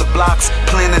 couple of blocks,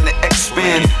 planning to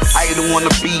expand. Idol on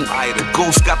the beat, the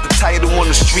ghost got the title on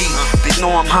the street. They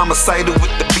know I'm homicidal with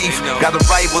the beef. Got a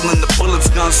rival and the bullets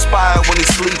gun spire when they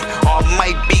sleep. Or I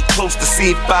might be close to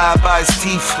seeing fire by his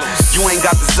teeth. You ain't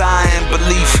got desire and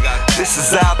belief. This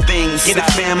is our thing. Get it,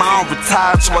 fam, I don't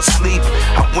retire till I sleep.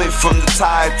 I went from the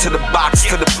tire to the box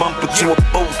to the bumper to a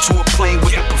boat to a plane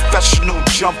with a professional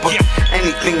jumper.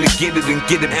 Anything to get it and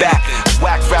get it back.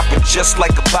 Whack rapper just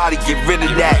like a body, get rid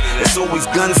of that. It's always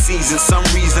gun season, some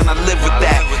reason I live with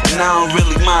that. And I don't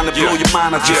really mind to blow your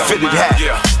mind, I just fitted hat.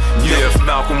 Yeah, if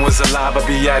Malcolm was alive, I'd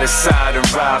be at his side and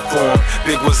ride for him.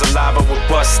 Big was alive, I would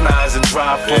bust knives and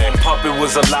drive for him. Puppet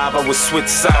was alive, I would switch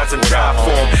sides and drive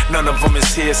for him. None of them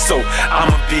is here, so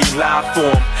I'ma be live for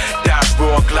him. Dot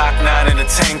raw, Glock 9 in a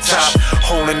tank top,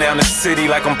 holding down the city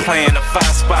like I'm playing a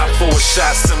 5-spot for a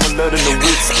shot similar to the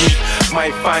whiskey.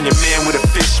 Might find your man with a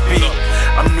fish beat.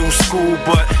 I'm new school,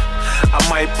 but I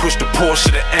might push the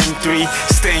Porsche to M3,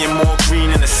 staying more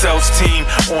green in the Cells team.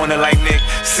 On it like Nick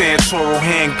Santoro,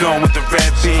 handgun with the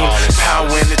red beam. Power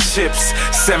in the chips,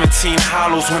 17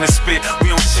 hollows when it spit. We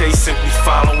don't chase, simply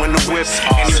following the whip.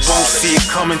 And he won't see it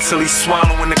coming till he's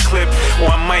swallowing the clip. Or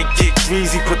I might get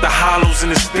greasy, put the hollows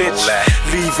in his bitch.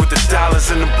 Leave with the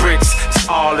dollars and the bricks. It's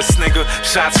all this nigga.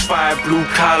 Shots fired, blue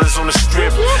collars on the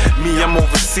strip. Me, I'm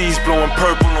overseas, blowing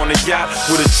purple on the yacht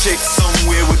with a chick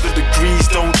somewhere where the degrees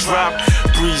don't drop.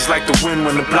 Breeze like the wind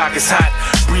when the block is hot.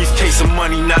 Briefcase of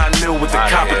money, 9 mil with the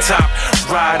copper top.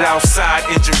 Ride outside,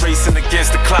 engine racing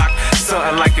against the clock.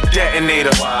 Something like a detonator,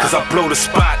 cause I blow the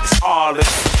spot. It's all this.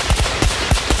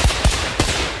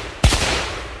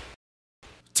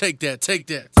 Take that, take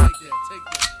that.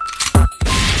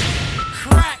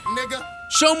 Crack, nigga.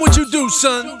 Show them what you do,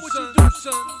 son.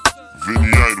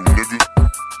 Vinny Idol, nigga.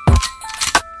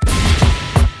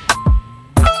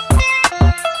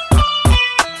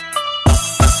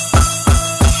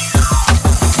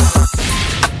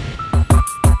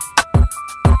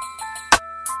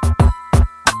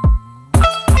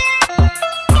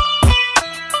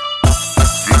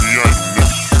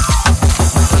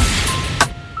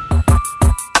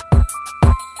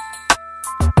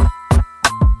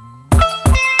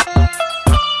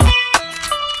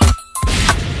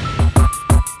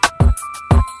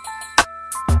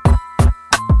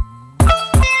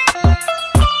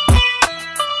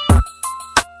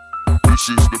 This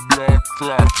is the blood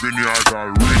clot, Vinny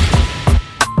Idol.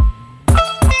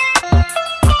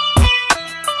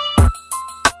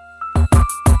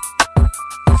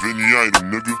 Vinny Idol,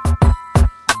 nigga.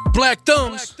 Black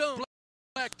Thumbs.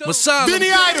 Masala.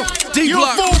 Vinny Idol. DBlock. You a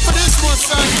fool for this one,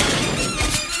 son.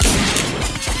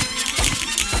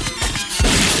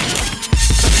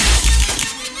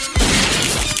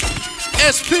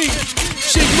 SP.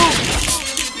 Sheek move.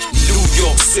 New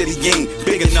York City ain't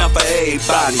big enough for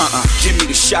everybody. Give me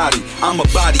the shotty, I'ma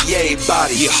body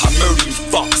everybody. Yeah, I murder you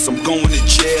fucks, I'm going to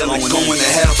jail and going to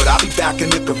hell, but I'll be back in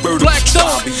the convertible. Black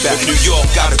Dog. I'll be back. If New York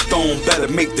got a throne,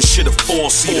 better make the shit a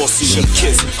four-seater. She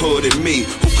kiss hood and me,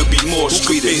 who could be more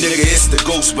street? The nigga, it's the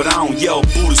ghost, but I don't yell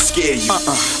boo to scare you.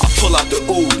 I pull out the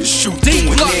ooh to shoot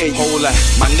through and near you. Hold up,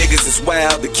 my niggas is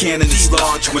wild, the cannon is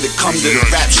large. When it comes to the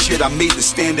rap shit, I made the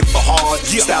standard for hard.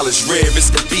 Style is rare, it's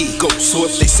the beat. So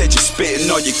if they said you spittin'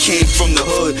 or you came from the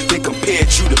hood, they compared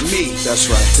you to me. That's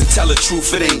right. To tell the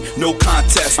truth, it ain't no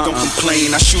contest. Don't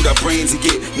complain, I shoot our brains and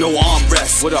get no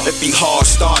armrest. It be hard,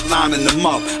 start lining them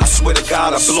up. I swear to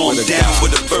God, I blow them down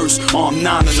with a verse, I'm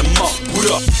nining them up. What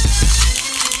up?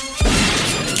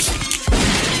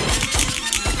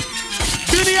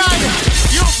 Vinny Idol,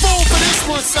 you a fool for this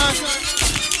one, son.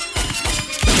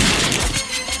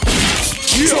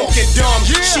 Talking dumb,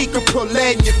 she could put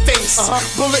lead in your face.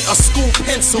 Bullet or school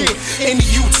pencil, any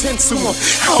utensil.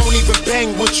 I don't even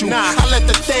bang with you, I let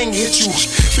the thing hit you.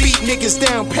 Beat niggas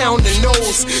down, pound the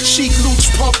nose. Sheek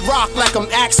louch pump rock like I'm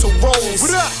Axl Rose.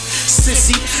 What up?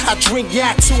 Sissy, I drink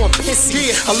yak till I'm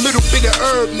pissy. A little bit of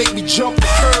herb make me jump the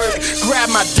curb. Grab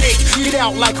my dick, get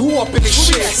out like who up in this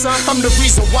shit. I'm the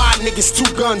reason why niggas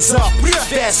 2 guns up.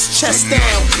 That's chest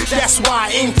down, that's why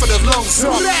I aim for the lungs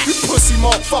up. You pussy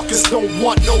motherfuckers don't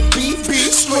want no beef.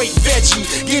 Straight veggie,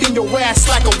 get in your ass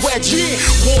like a wedgie.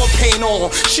 War paint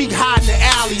on, Sheek hide in the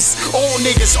alleys. All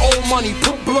niggas, old money,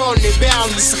 put blood in their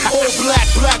valleys. All black,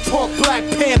 black punk, Black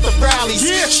Panther rallies.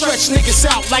 Stretch niggas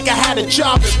out like I had a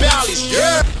job in Bally's.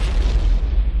 Yeah.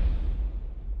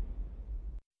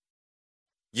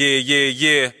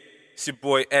 It's your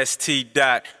boy ST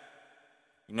Dot.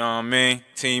 You know what I mean?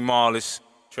 Team Arliss.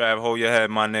 Trav, hold your head,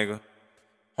 my nigga.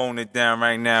 Holding it down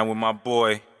right now with my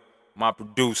boy, my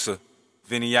producer,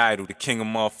 Vinny Idol, the king of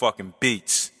motherfucking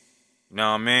beats. You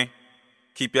know what I mean?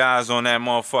 Keep your eyes on that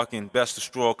motherfucking Best of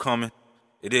Straw coming.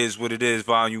 It Is What It Is,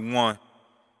 Volume 1.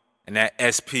 And that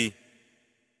SP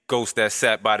ghost that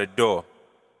sat by the door.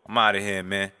 I'm out of here,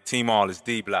 man. Team Arliss,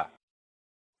 DBlock.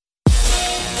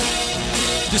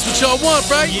 This what y'all want,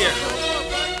 right?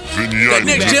 Vinny That Idol,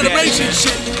 next nigga. generation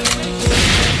shit.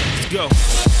 Let's go.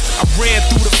 I ran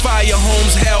through the fire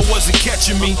homes, hell wasn't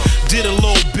catching me. Did a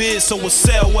little bit so a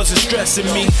cell wasn't stressing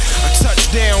me. I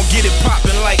touched down, get it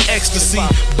popping like ecstasy.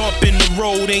 Bumping the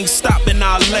road, ain't stopping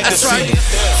our legacy. Right.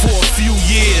 For a few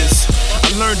years,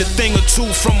 I learned a thing or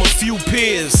two from a few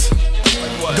peers.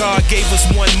 God gave us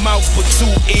 1 mouth but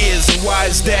 2 ears, and why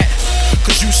is that?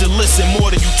 Cause you should listen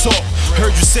more than you talk.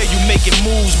 Heard you say you making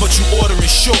moves but you ordering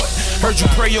short. Heard you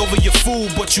pray over your food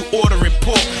but you ordering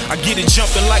pork. I get it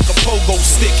jumping like a pogo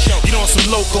stick. Get on some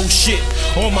loco shit.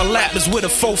 On my lap is where the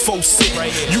fofo sit.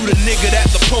 You the nigga that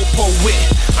the popo with.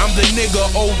 I'm the nigga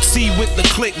OT with the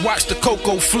click. Watch the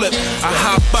cocoa flip. I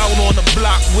hop out on the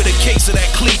block with a case of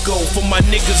that Clico for my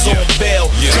niggas on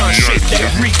bail. Trying to shake that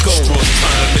Rico. Straws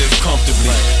trying to live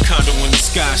comfortably. Condo in the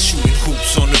sky, shooting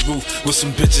hoops on the roof with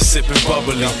some bitches sipping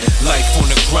bubbly. Life on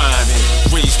the grind,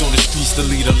 raised on the streets to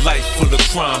lead a life full of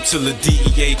crime till the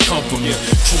DEA come from you.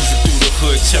 Cruising through the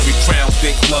hood, cherry crown,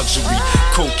 big luxury.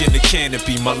 Coke in the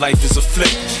canopy, my life is a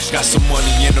flick. Got some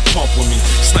money in the pump with me,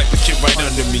 sniper kid right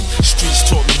under me. Streets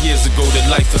taught me years ago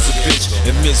that life is a bitch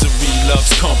and misery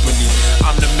loves company.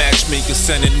 I'm the matchmaker,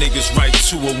 sending niggas right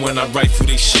to her when I write for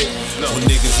they shit. When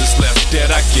niggas is left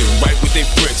dead, I get right with they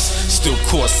bricks. Still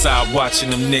courtside watching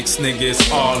them Knicks, nigga, it's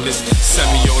Arliss.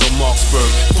 Semi-auto Marksburg,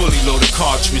 fully loaded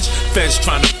cartridge. Feds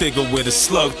trying to figure where the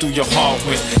slug through your heart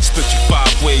went. Split you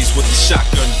 5 ways, what the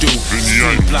shotgun do.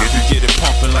 DBlock, we get it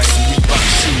pumping like some Reebok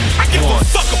shoes. I give a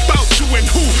fuck about you and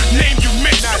who name you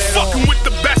mix. I'm fucking with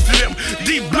the best of them.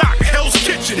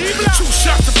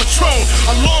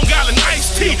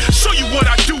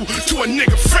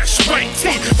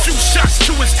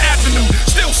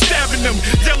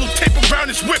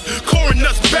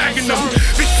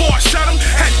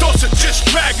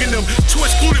 dragging them. To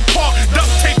excluded park,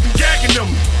 duct tape and gagging them.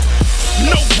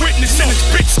 No witness and this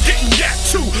bitch getting yapped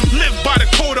too. Live by the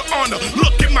code of honor,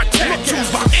 look at my tattoos.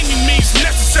 By any means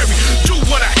necessary, do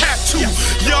what I have to.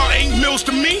 Y'all ain't meals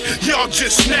to me, y'all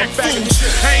just snack foods.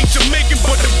 I ain't Jamaican,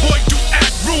 but the boy do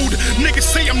act rude. Niggas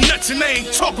say I'm nuts and they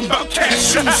ain't talking about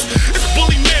cashews. It's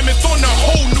Bully Mammoth on a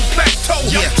whole new plateau.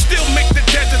 Still make the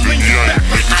desert linger back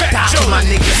with Fat I die Joe. for my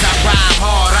niggas, I ride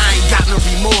hard, I ain't got no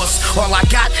remorse. All I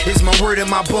got is my word and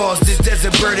my balls. This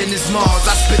desert bird and this Mars.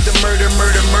 I spit the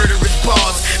murderous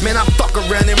bars. Man, I fuck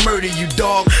around and murder you,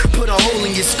 dog. Put a hole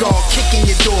in your skull, kick in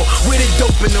your door. With it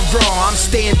dope in the raw, I'm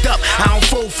stand up. I don't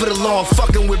fold for the law,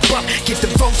 fucking with Buck. Get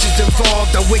the vultures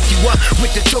involved. I wake you up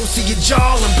with the toast of your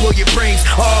jaw and blow your brains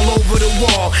all over the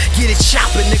wall. Get it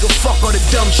chopping, nigga, fuck all the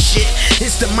dumb shit.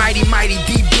 It's the mighty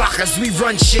DBlockers, we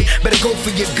run shit. Better go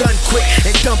for your gun quick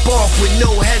and dump off with no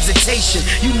hesitation.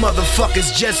 You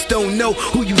motherfuckers just don't know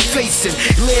who you facing.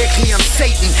 Lyrically, I'm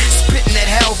Satan, spitting that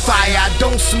hellfire. I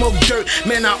don't smoke dirt,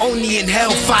 man, I only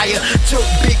inhale fire. Tote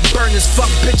big burners, fuck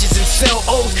bitches and sell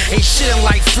O's. Ain't shitting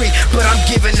like free, but I'm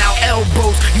giving out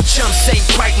elbows. You chumps ain't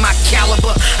quite my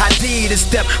caliber. I dare you to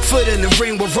step foot in the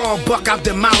ring with raw buck, I'll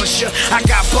demolish ya. I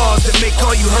got bars that make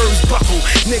all you herds buckle.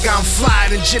 Nigga, I'm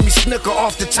flyin' and Jimmy Snooker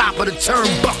off the top of the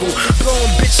turnbuckle.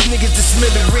 Blowing bitch niggas to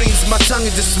smithereens. My tongue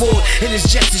is a sword and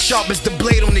it's just as sharp as the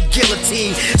blade on the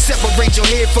guillotine. Separate your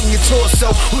head from your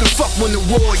torso. Who the fuck won the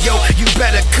war, yo? You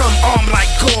better come armed like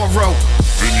Goro.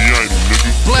 Vinny Idol,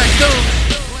 nigga. Black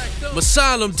Thumb,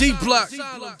 Asylum, DBlock.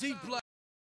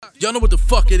 Y'all know what the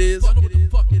fuck it is.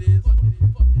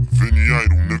 Vinny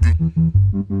Idol, nigga.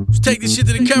 Let's take this shit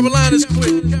to the Carolinas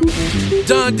quick.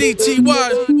 Don DTY.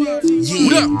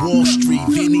 Yeah, Wall Street,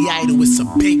 Vinny Idol, it's a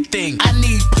big thing. I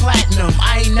need platinum,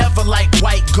 I ain't never like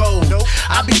white gold.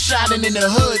 I be shining in the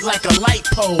hood like a light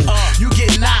pole. You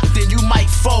get knocked and you might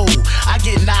fold. I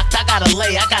get knocked, I gotta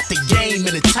lay, I got the game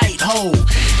in a tight hole.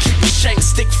 Keep the shank,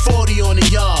 stick 40 on the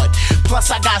yard.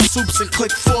 Plus I got soups and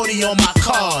click 40 on my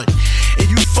card. And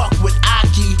you fuck with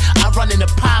Aki, I run in the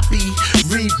poppy.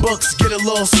 Read books, get a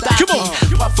little stocky.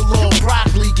 Puff a little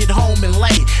broccoli, get home and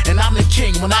lay. And I'm the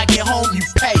king, when I get home you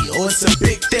pay. Or it's a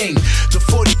big thing. The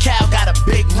 40 cal got a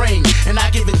big ring. And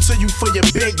I give it to you for your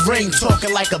big ring.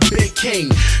 Talking like a big king.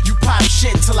 You pop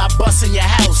shit till I bust in your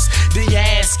house. Then your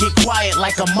ass get quiet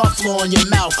like a muffler on your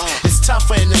mouth. It's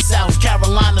tougher in the South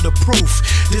Carolina, the proof.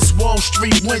 This Wall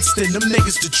Street Winston, them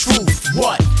niggas the truth.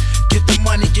 What? Get the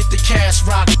money, get the cash,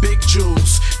 rock big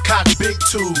jewels, cock big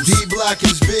tools. DBlock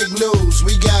is big news,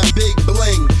 we got big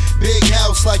bling. Big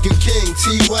house like a king,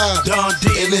 TY, Don D,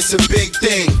 and it's a big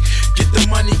thing. Get the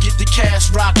money, get the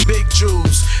cash, rock big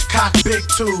jewels, cock big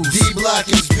tools. DBlock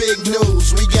is big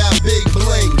news, we got big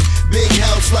bling. Big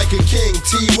house like a king,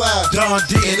 TY, Don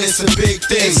D, and it's a big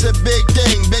thing. It's a big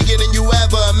thing, bigger than you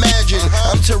ever imagined.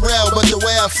 I'm Terrell, but the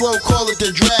way I flow, call it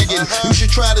the dragon. You should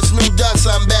try this new dust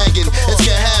I'm bagging. It's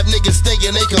gonna have niggas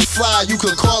thinking they can fly, you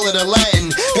could call it a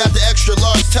Latin. Got the extra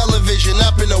large television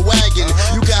up in the wagon.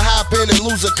 You can hop in and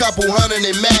lose a couple hundred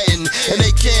in Madden. And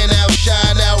they can't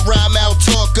outshine, out rhyme, out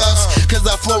talk us. Cause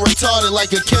I flow retarded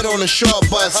like a kid on a short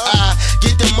bus. I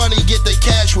get the money, get the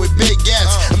cash with big gas.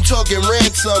 I'm talking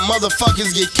ransom,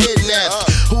 motherfuckers get kidnapped.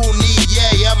 Who need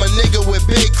yay? I'm a nigga with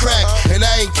big crack. And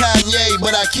I ain't Kanye,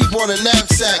 but I keep on a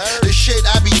knapsack. The shit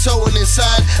I be towing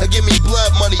inside, give me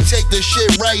blood money. Take the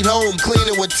shit right home, clean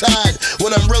it with Tide.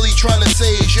 What I'm really trying to say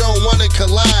is you don't wanna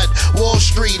collide. Wall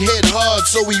Street hit hard,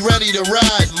 so we ready to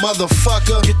ride,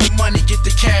 motherfucker. Get the money, get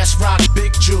the cash, rock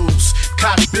big jewels,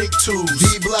 cock big tools.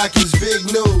 DBlock is big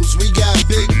news, we got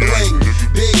big bling.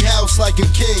 Big house like a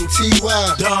king,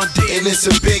 TY, Don D, and it's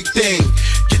a big thing.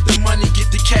 Get the money,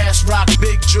 get the cash, rock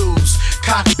big jewels,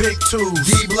 cock big tools.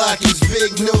 DBlock is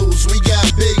big news, we got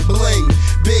big bling.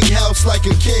 Big house like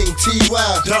a king,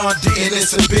 TY, Don D, and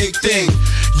it's a big thing.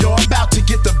 Yo, I'm about to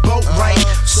get the boat right,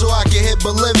 so I can hit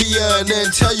Bolivia and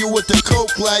then tell you what the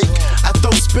coke like. I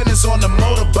throw spinners on the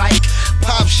motorbike,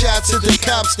 pop shots at the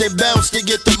cops, they bounce to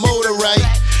get the motor right.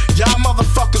 Y'all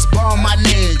motherfuckers bomb my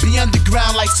name, be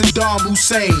underground like Saddam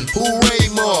Hussein. Hooray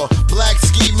more, black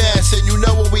ski mask, and you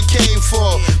know what we came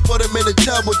for. Put him in the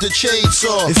tub with the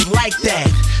chainsaw. It's like that,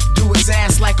 do his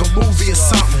ass like a movie or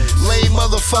something. Lame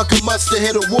motherfucker musta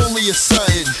hit a woolly or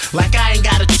something. Like I ain't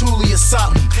got a toolie or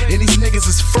something, and these niggas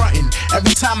is frontin'.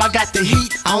 Every time I got the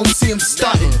heat, I don't see him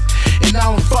stuntin'. And I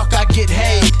don't fuck, I get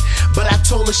haid. But I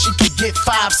told her she could get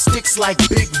 5 sticks like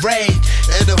Big Ray.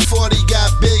 And the 40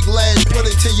 got big lead, put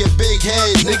it to your big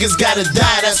head. Niggas gotta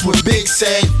die, that's what Big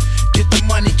said. Get the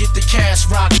money, get the cash,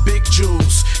 rock big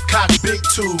jewels, cock big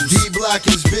tools. DBlock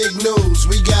is big news,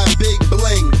 we got big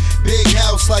bling, big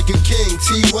house like a king,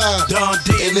 TY,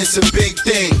 and it's a big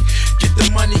thing. Get the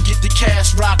money, get the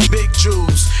cash, rock big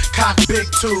jewels, cock big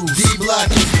tools. DBlock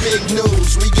is big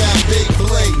news, we got big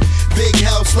bling, big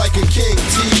house like a king,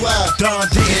 TY,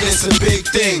 and it's a big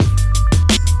thing.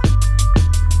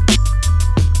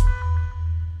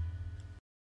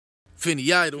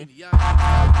 Vinny Idol.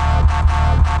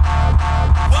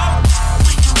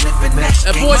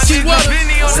 That boy T Water.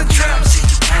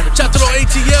 Shout to the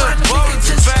ATL.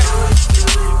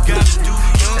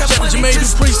 Shout to Jermaine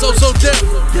Dupree, so deaf.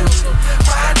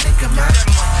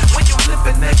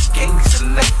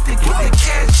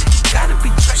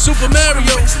 Supa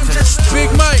Mario, Big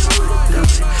Mike,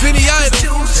 Vinny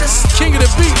Idol, King of the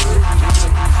Beat.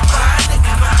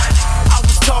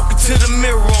 Talking to the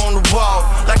mirror on the wall,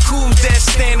 like who's that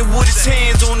standing with his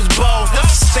hands on his balls?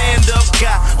 That's a stand-up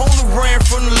guy, only ran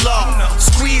from the law.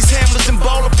 Squeeze hammers and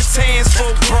ball up his hands for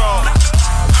a brawl.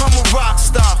 I'm a rock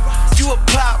star, you a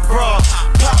pop bra.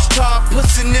 Pop top,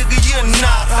 pussy nigga, you're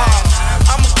not hot.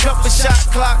 I'm a couple shot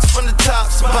clocks from the top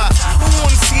spot. Who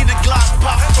wanna see the Glock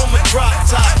pop from a drop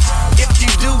top? If you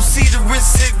do see the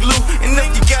wrist sit glue, and if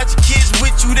you got your kids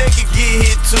with you, they could get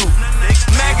hit too.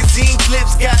 Magazine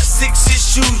clips got 6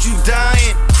 issues. You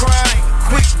dying, crying,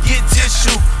 quick get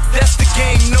tissue. That's the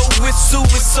game, no whistle,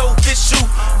 it's so official.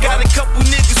 Got a couple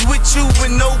niggas with you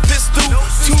with no pistol.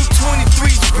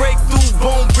 223s break through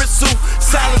bone bristle.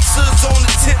 Silencers on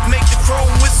the tip make the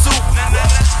chrome whistle.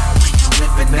 When you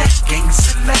living that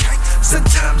gangsta life,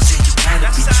 sometimes you gotta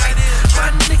be tight.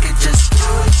 My nigga, just do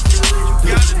it,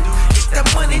 do it. Get that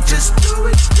money, just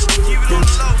do it, do it.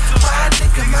 My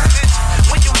nigga,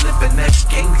 when you living that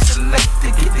gangsta life, to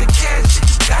get the cash,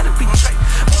 you gotta be tight.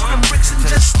 On them bricks and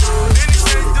just do it,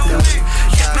 do it.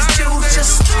 Yeah, Miss Jules,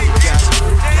 just do it.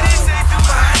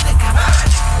 My nigga,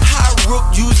 High rook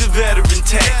using veteran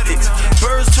tactics.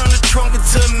 Birds turn the trunk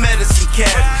into a medicine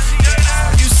cabinet.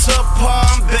 You subpar,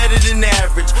 I'm better than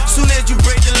average. Soon as you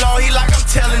break the law, he like I'm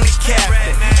telling the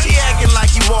captain. He acting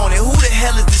like you want it. Who the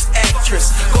hell is this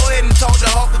actress? Go ahead and talk to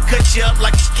Hawk and cut you up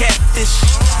like a catfish.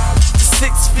 The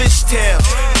 6 fish tail,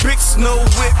 bricks no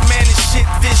whip, man, and shit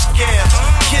fish scale.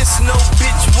 Kiss no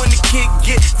bitch when the kid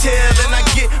get tail, and I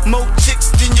get more chicks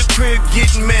than your crib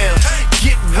getting mail.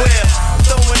 Get well,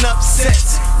 throwing up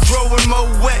sets, throwing more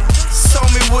wet. Saw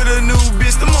me with a new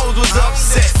bitch, the hoes was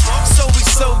upset. So we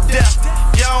so deaf,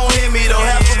 y'all don't hear me though.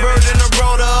 Half a bird in a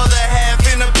row, the other half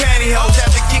in a pantyhose. Have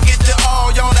to kick it to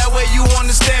all y'all, that way you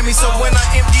understand me. So when I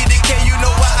empty the K, you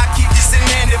know why I keep this in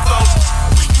handed, folks.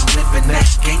 living that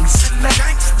gangsta life.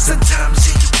 Sometimes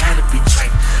you gotta be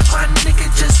tight. My nigga,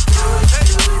 just do it,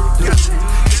 do it, do it.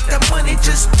 Get that money,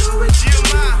 just do it, do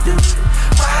it, do it.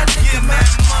 My nigga, man,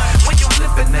 when you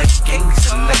living that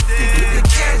gangsta life, to get the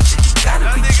cash, you gotta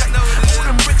be tight. On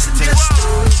them bricks and just do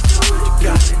it, do it,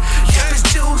 do it. Yeah, it's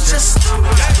Jules, just do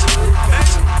it, do it.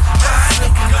 My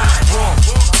nigga, man. 1,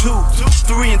 2,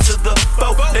 3 into the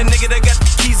 4. That nigga that got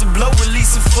the keys to blow,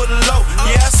 releasing for the low.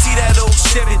 Yeah, I see that old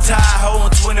Chevy Tahoe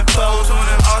on 24s.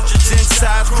 Arches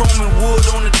inside, chrome and wood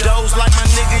on the doors. Like my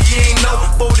nigga, you ain't know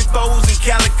 44s and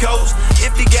calicos.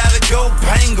 If he gotta go,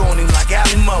 bang on him like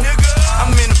Alamo.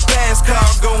 I'm in a fast car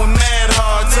going mad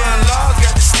hard. Turn laws,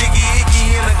 got the sticky icky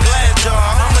in a glass jar.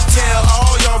 I'ma tell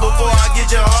all y'all before I get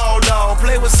your hauled off.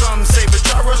 Play with something safe, but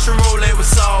try Russian roulette with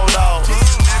sawed off.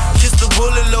 Kiss the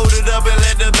bullet loaded up and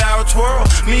let the barrel twirl.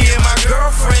 Me and my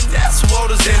girlfriend, that's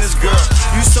Walters and his girl.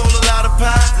 You sold a lot of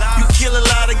pie, you kill a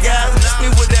lot of guys. Miss me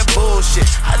with that bullshit,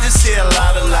 I just say a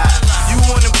lot of lies. You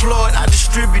unemployed, I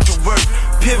distribute the work.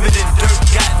 Pivot and dirt,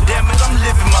 goddammit, I'm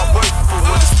living my work for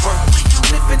what it's worth. When you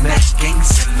living that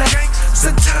gangsta life,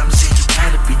 sometimes you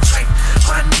gotta be tight.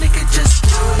 My nigga, just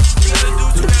do it, do it,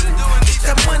 do it. Get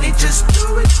that money, just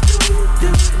do it, do it, do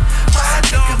it. My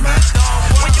nigga, man,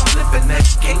 when you living that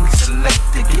gangsta life,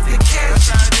 to get the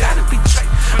cash, you gotta be tight.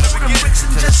 On them bricks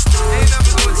and just do it,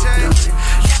 do it, do it.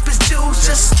 Yep, it's Jules,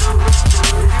 just do it, do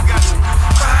it.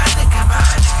 My nigga,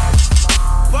 man.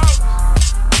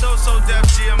 So deaf,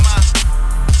 GMI.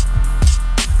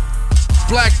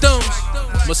 Black Thumbs,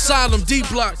 Asylum,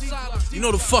 DBlock. You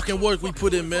know the fucking work we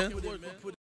put in, man.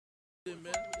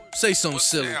 Say something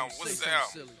silly. What's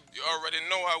down? You already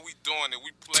know how we doing it.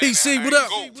 We playing TC, what up?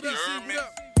 You heard me?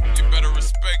 You better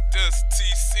respect this,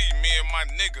 TC, me and my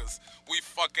niggas. We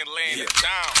fucking laying it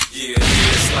down. Yeah,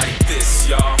 it's like this,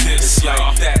 y'all. It's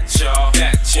like that, y'all.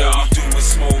 All we do is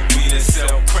smoke weed and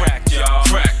sell crack, y'all.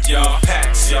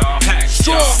 Packs, y'all.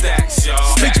 Stacks,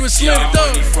 y'all. Featuring Slim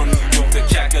Thug. Money from New York to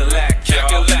Cackalack,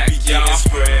 y'all. We getting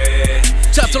spread.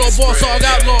 Chop to the Boss Hog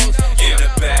Outlaws. In the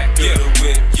back,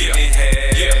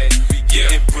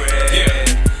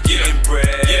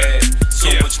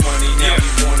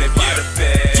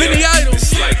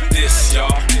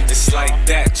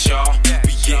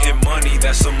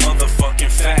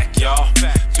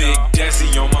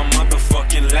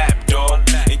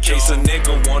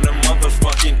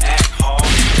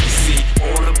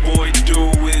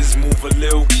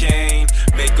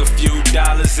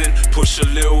 Push a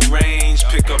little range,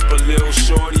 pick up a little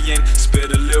shorty and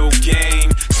spit a little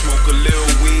game. Smoke a little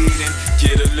weed and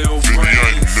get a little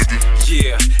brains.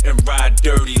 Yeah, and ride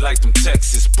dirty like them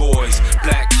Texas boys.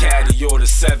 Black caddy or the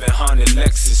 700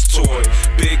 Lexus toy.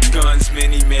 Big guns,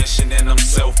 mini mansion, and I'm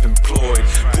self-employed.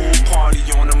 Pool party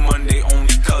on a Monday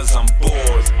only cause I'm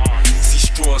bored. See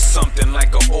straw something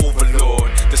like an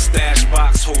overlord. The stash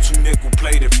box hold 2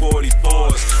 nickel-plated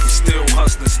 44s. We still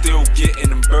hustling, still getting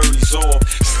them birdies off.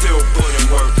 Still putting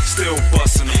work, still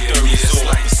busting them 30s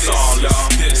off. It's all y'all,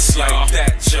 this like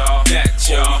that, y'all.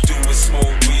 All we do is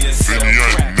smoke weed and sell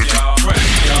crack, y'all.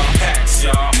 Packs,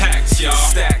 y'all.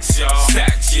 Stacks, y'all.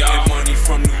 Getting money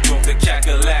from New York to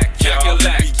Cadillac, y'all.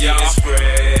 We getting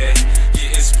spread.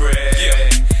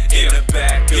 In the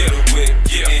back of the whip,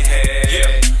 getting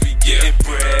head. We getting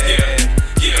bread.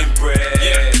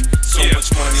 So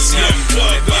much money now we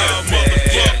want it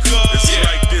motherfucker. It's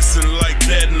like this and like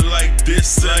that and like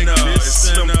this and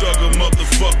Slim Thugger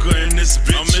motherfucker in this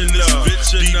bitch. I'm in this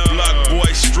bitch. DBlock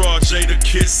boy, straw,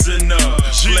 jadakiss-pain.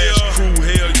 Flash crew,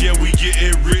 hell yeah, we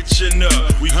getting rich and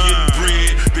we getting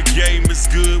bread. The game is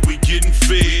good, we getting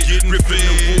fed. Ripping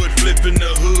the wood, flipping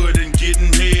the hood and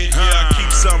getting head. Yeah, I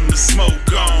keep something to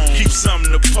smoke on, keep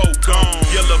something to poke on.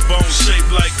 Yellow bone shaped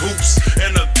like hoops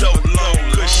and a dope low.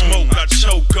 Kush smoke I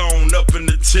choke on up in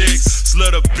the ticks.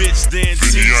 Slut a bitch, then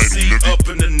TC up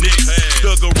in the Knicks.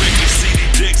 Thugger Ricky, CD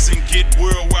dicks and get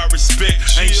worldwide respect.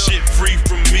 Ain't shit free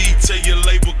from me, tell your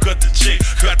label cut the check.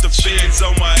 Got the feds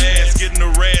on my ass, getting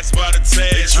harassed by the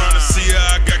tag. They tryna see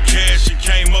how I got cash and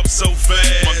came up so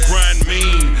fast. My grind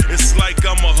mean, it's like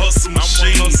I'm a hustle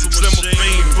machine. Slim a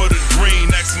fiend for the green,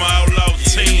 ask my outlaw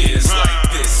team. It's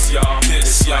like this, y'all.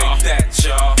 It's like that,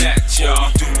 y'all.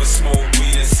 All we do is smoke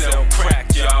weed and sell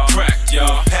crack, y'all.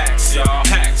 Packs, y'all.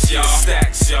 Stacks,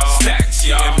 y'all.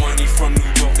 Getting money from New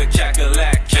York to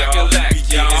Cadillac, y'all. We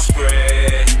getting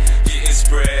spread.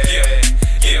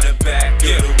 In the back of the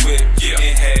whip,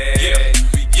 getting head.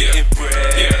 We getting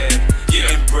bread.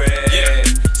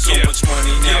 So much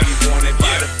money now we want it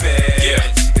by the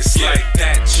feds. It's like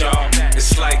that, y'all.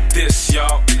 It's like this,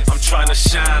 y'all. I'm trying to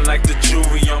shine like the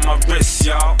jewelry on my wrist,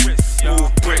 y'all.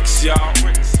 Move bricks, y'all.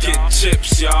 Get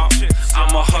chips, y'all.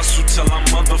 I'ma hustle till I'm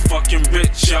motherfucking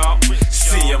rich, y'all.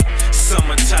 See 'em,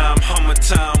 summertime, hummer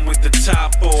time with the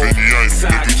top off.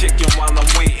 Side kicking while I'm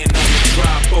waiting on the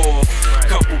drop off.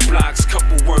 Couple blocks,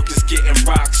 couple workers getting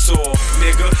rocks off.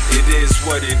 Nigga, it is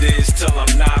what it is till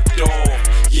I'm knocked off.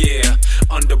 Yeah,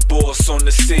 underboss on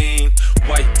the scene.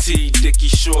 White tee, Dickie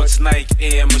shorts, Nike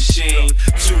Air Machine.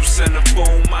 2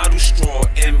 centerfold model straw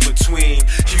in between.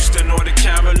 Houston or the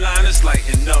Carolinas,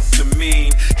 lighting up the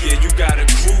mean. Yeah, you got a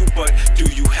crew, but do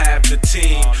you have the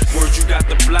team? Word, you got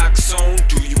the blocks on,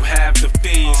 do you have the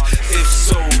fiends? If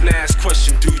so, last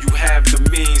question, do you have the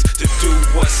means to do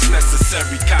what's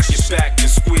necessary? Cock it back and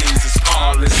squeeze, it's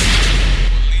arliss.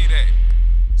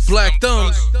 Black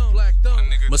Thumbs,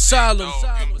 Masala,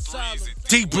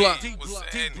 DBlock,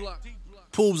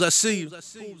 Pools, I see you.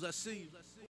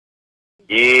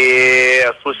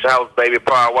 Yeah, switch the house, baby.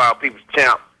 Power Wild People's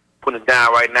Champ. Putting it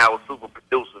down right now with super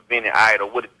producer Vinny Idol.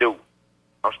 What it do?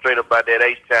 I'm straight up out that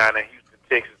H-Town in Houston,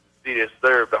 Texas, the city that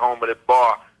served, the home of the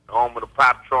bar, the home of the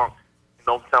pop trunk. You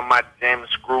know what I'm talking about? Jamming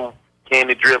screw,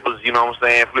 candy dribblers, you know what I'm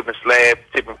saying? Flipping slabs,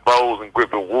 tipping foes, and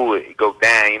gripping wood. It go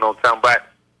down, you know what I'm talking about?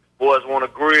 Boys want to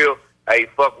grill? Hey,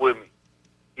 fuck with me.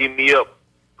 Hit me up.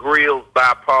 Grills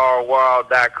by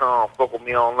powerwild.com. Fuck with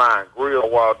me online.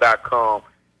 Grillwild.com.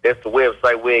 That's the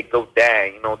website where it go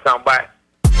down. You know what I'm talking about?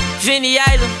 Vinny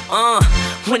Idol,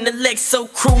 when the legs so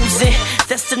cruising,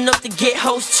 that's enough to get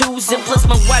hoes choosing. Plus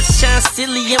my watch shine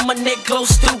silly and my neck glow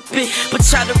stupid. But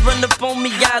try to run up on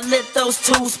me, I let those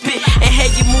tools spit. And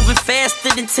have you moving faster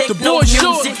than techno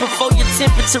music. Before your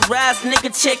temperature rise,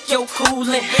 nigga, check your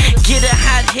cooling. Get a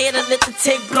hot head and let the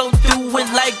tech blow through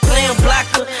it like playing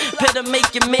blocker. Better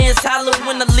make your mans holler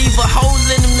when I leave a hole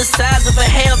in them the size of a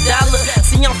 $50.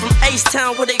 See, I'm from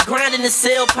H-Town where they grinding and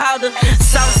sell powder.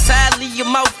 Southside, leave your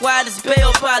mouth wide as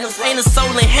bell bottoms. Ain't a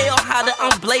soul in hell hotter,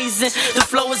 I'm blazing. The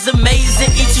flow is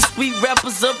amazing. Eat your sweet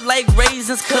rappers up like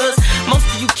raisins. Cause most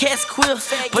of you cats queer,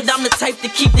 but I'm the type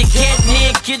to keep the cat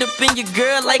in. Get up in your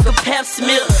girl like a pap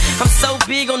smear. I'm so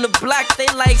big on the block, they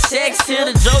like Shaq's here.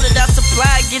 The Joe that I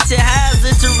supply, get your highs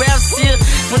and your raps here.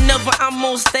 Whenever I'm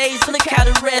on stage, look how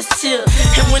the rest here.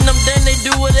 And when I'm done, they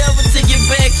do whatever to get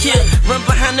back here. Run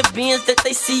behind the bins that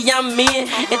they see I'm in,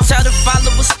 and try to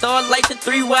follow a star like the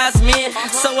 3 wise men.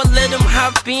 So I let them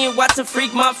hop in, watch them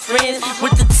freak my friends.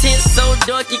 With the tint so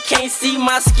dark you can't see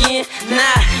my skin.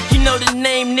 Nah, you know the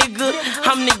name, nigga.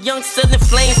 I'm the young southern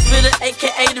flame spitter,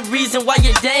 aka the reason why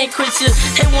your dang quit you.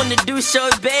 They wanna do show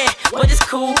it bad, But it's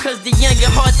cool, cause the young get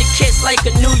hard to catch like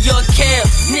a New York cab.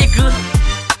 Nigga,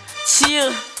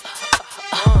 chill.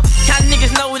 Y'all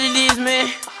niggas know what it is,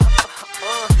 man.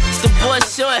 It's the boy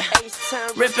Short,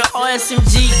 rippin'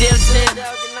 RSMG,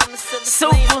 Delta,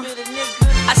 Supa.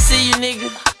 I see you,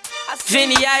 nigga.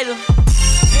 Vinny Idol.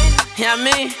 Yeah, I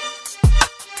mean,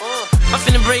 I'm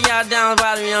finna bring y'all down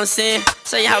about it, you know what I'm saying?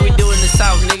 Show you how we do in the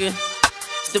South, nigga.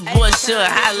 It's the boy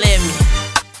Short, holla at me.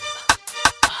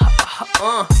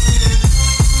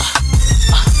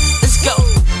 Let's go.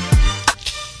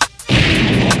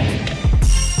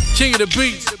 King of the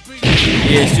beats.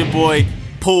 Yeah, it's your boy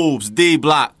Poobs,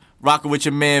 DBlock, rocking with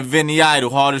your man Vinny Idol,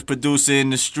 hardest producer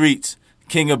in the streets,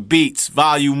 King of Beats,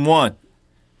 Volume 1.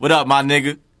 What up, my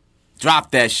nigga?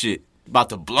 Drop that shit. About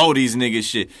to blow these niggas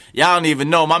shit. Y'all don't even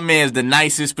know my man's the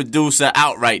nicest producer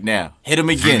out right now. Hit him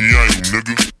again. Vinny Idol,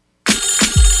 nigga.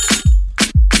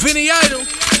 Vinny Idol,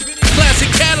 classic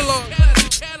catalog.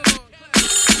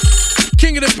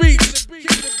 King of the beats,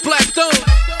 Black Thumb.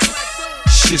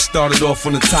 Shit started off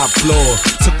on the top floor.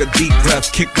 Took a deep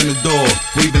breath, kicked in the door,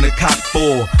 waving a cock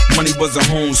for. Money wasn't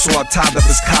home, so I tied up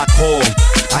his cock hole.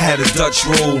 I had a Dutch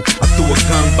roll, I threw a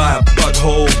gun by a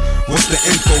butthole. What's the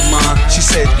info, ma? She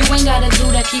said, you ain't gotta do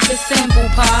that, keep it simple,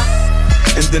 pa.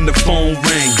 And then the phone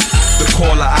rang. The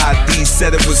caller ID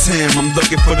said it was him. I'm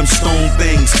looking for them stone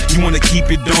things. You wanna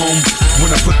keep it dome? When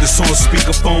I put this on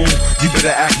speakerphone, you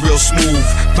better act real smooth.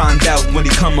 Find out when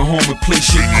he coming home and play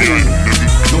shit cool.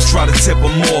 Don't try to tip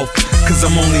him off, cause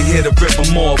I'm only here to rip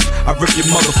him off. I rip your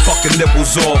motherfucking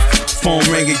nipples off. Phone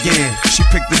rang again. She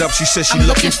picked it up, she said she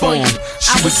looking for him.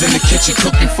 She was in the kitchen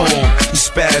cooking for him. He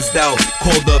spazzed out,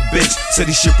 called her a bitch, said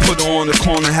he should put her on the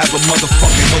corner, have a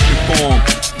motherfucking hooking for him.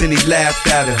 Then he laughed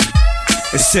at her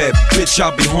and said, bitch,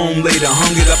 I'll be home later.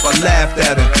 Hung it up, I laughed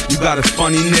at her. You got a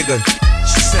funny nigga.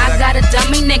 She said, I got a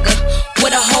dummy nigga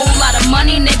with a whole lot of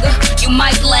money, nigga. You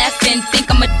might laugh and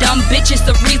think I'm a dumb bitch. It's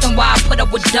the reason why I put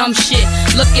up with dumb shit.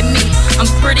 Look at me, I'm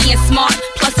pretty and smart,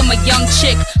 plus I'm a young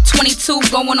chick. 22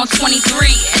 going on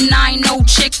 23, and I ain't no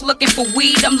chick looking for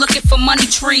weed. I'm looking for money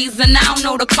trees, and I don't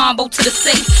know the combo to the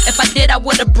safe. If I did, I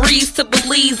would've breezed to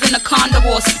Belize in a condo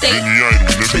or a state.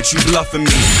 Bitch, you bluffing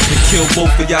me. To kill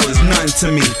both of y'all is nothing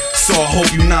to me. So I hope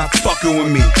you not fucking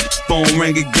with me. Phone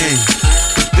rang again,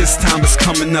 but this time it's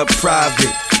coming up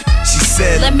private. She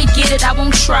said, let me get it, I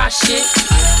won't try shit.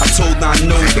 I told her I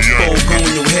know the phone go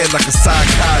in your head like a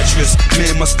psychiatrist.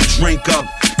 Man must have drank up,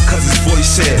 cause his voice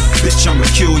said, bitch, I'ma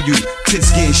kill you. Tits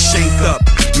getting shanked up.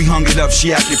 We hung it up,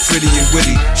 she acted pretty and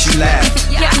witty. She laughed.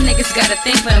 Y'all niggas got a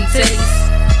thing for them titties.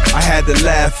 I had to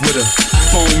laugh with her.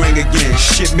 Phone rang again,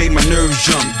 shit made my nerves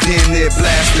jump. Damn near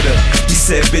blasted her. He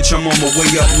said, bitch, I'm on my way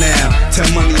up now. Tell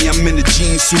money I'm in a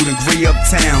jean suit and gray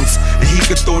uptowns, and he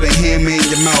could throw the hammer in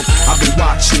your mouth. I've been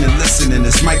watching and listening.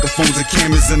 There's microphones and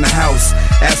cameras in the house.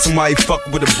 Ask him why he fuck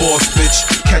with a boss bitch.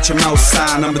 Catch him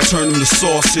outside, I'ma turn him to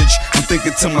sausage. I'm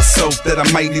thinking to myself that I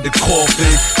might need a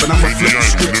coffin, but I'ma flip the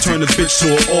script, turn the bitch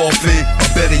to an orphan.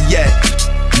 Or better yet,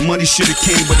 money should've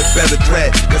came with a better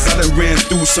threat, cause I done ran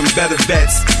through some better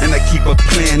bets. And I keep a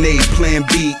plan A, plan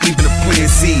B, even a plan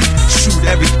C. Shoot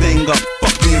everything up,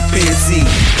 fuck me and fancy.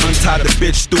 Untie the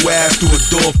bitch, threw ass through a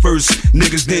door first.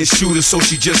 Niggas didn't shoot her, so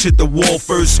she just hit the wall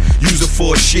first. Use her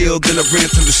for a shield, then I ran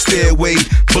to the stairway.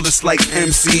 Bullets like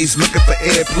MCs, looking for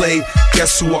airplay.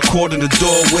 Guess who I caught in the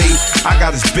doorway? I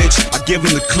got his bitch, I give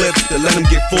him the clip to let him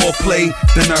get foreplay.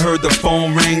 Then I heard the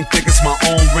phone ring, think it's my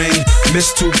own ring.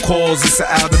 Missed 2 calls, it's an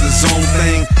out of the zone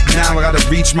thing. Now I gotta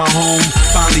reach my home,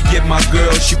 finally get my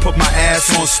girl. She put my ass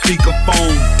on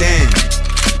speakerphone. Damn.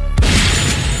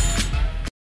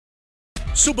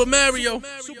 Supa Mario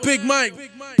Big Mike.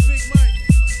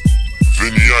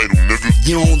 Vinny Idol, nigga.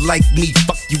 You don't like me,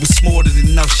 fuck you, it's more than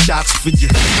enough shots for you.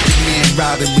 Big man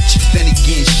riding with you, then he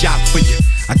getting shot for you.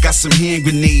 I got some hand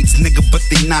grenades, nigga, but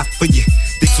they not for you.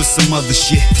 They for some other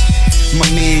shit. My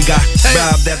man got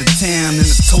robbed out of town, and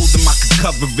I told him I could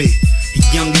cover it. He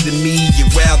younger than me, you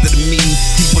wilder than me.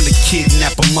 He wanna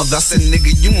kidnap a mother. I said,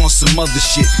 nigga, you want some other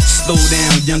shit. Slow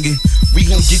down, youngin'. We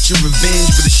gon' get your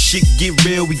revenge, but the shit get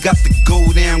real. We got to go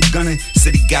down gunning.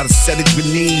 Said he got a set of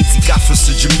grenades. He got for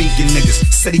some Jamaican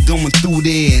niggas. Said he going through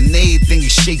there, and everything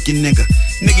is shaking, nigga.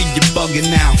 Nigga, you bugging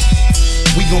now.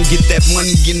 We gon' get that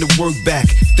money and the work back.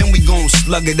 Then we gon'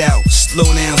 slug it out. Slow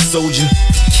down, soldier.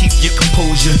 Keep your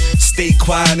composure. Stay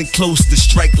quiet and close to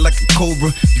strike like a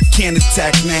cobra. You can't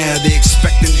attack now. They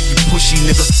expecting that you pushy,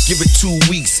 nigga. Give it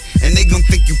 2 weeks and they gon'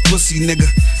 think you pussy, nigga.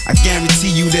 I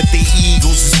guarantee you that they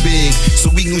egos is big.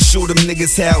 So we gon' show them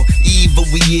niggas how evil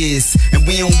we is. And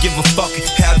we don't give a fuck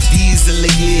how diesel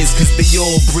it is, cause they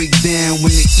all break down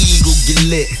when the eagle get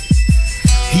lit.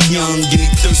 He young and he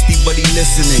thirsty, but he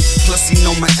listening. Plus he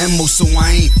know my MO, so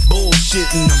I ain't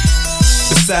bullshitting him.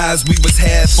 Besides, we was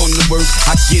half on the work.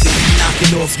 I get it, knock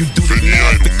it off, you do the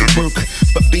math, it could work.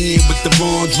 But being with the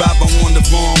wrong driver on the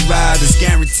wrong ride is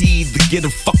guaranteed to get a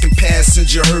fucking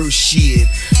passenger hurt. Shit,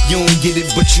 you don't get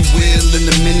it, but you will in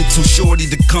a minute. Too shorty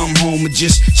to come home and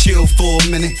just chill for a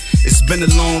minute. It's been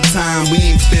a long time, we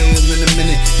ain't been in a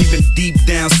minute. He been deep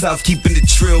down south, keeping it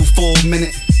trill for a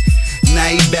minute. Now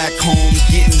he back home,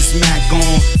 getting his Mac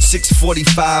on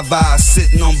 645 eyes,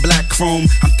 sitting on black chrome.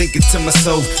 I'm thinking to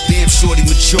myself, damn shorty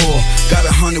mature. Got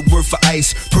 100 worth of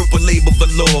ice, purple label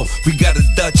velour. We got a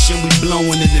Dutch and we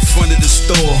blowing it in front of the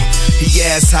store. He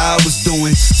asked how I was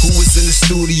doing, who was in the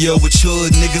studio, which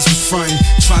hood niggas was frontin',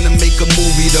 trying to make a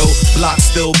movie though. Block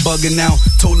still bugging out,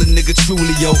 told a nigga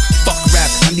truly, yo, fuck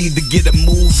rap, I need to get a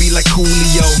movie like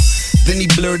Julio. Then he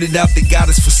blurted out they got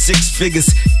us for 6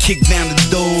 figures. Kicked down the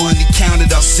door and he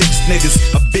counted out 6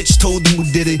 niggas. A bitch told him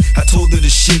who did it, I told her the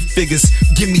shit figures.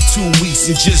 Give me 2 weeks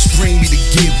and just bring me to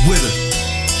get with her.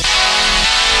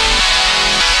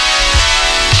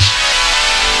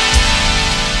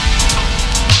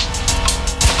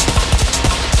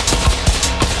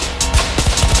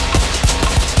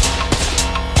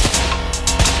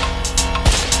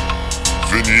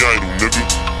 Vinny Idol,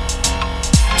 nigga.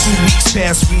 2 weeks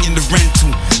past, we in the rental.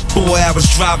 Boy, I was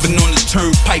driving on the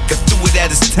turnpike, I threw it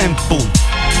at his temple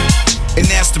and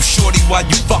asked him, shorty, why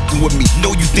you fucking with me?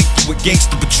 Know you think you a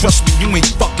gangster, but trust me, you ain't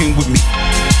fucking with me.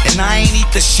 And I ain't eat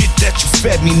the shit that you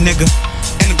fed me, nigga.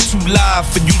 And I'm too live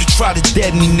for you to try to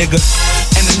dead me, nigga.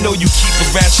 And I know you keep a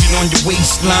ratchet on your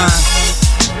waistline,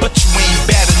 but you ain't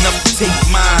bad enough to take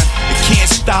mine. It can't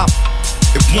stop,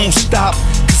 it won't stop,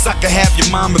 cause I can have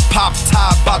your mom and pop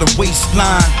tied by the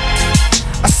waistline.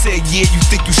 I said, yeah, you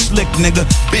think you slick, nigga.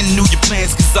 Ben knew your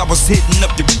plans cause I was hitting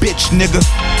up your bitch, nigga.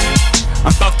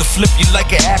 I'm about to flip you like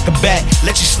an acrobat,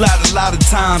 let you slide a lot of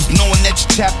times, knowing that you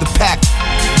tapped the pack.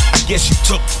 I guess you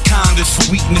took condoms for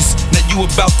weakness. Now you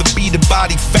about to be the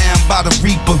body found by the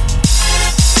Reaper.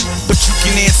 But you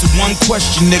can answer one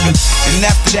question, nigga, and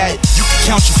after that, you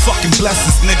can count your fucking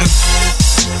blessings, nigga.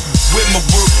 Where my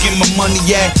work and my money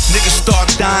at? Niggas start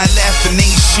dying laughing,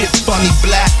 ain't shit funny,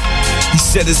 black. He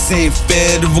said it's in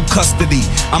federal custody.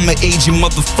 I'm an agent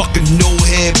motherfucker, no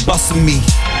head busting me.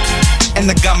 And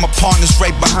I got my partners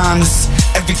right behind us.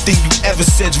 Everything you ever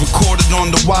said's recorded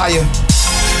on the wire.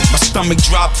 My stomach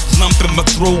dropped, lump in my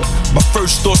throat. My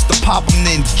first thought's to pop him,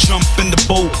 then jump in the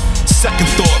boat.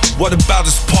 Second thought, what about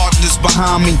his partners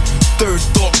behind me? Third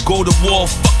thought, go to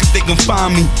war, fuck if they gon'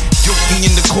 find me. Guilty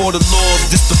in the court of law,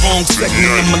 this the wrong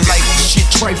segment in my life. Shit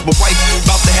tripe, my wife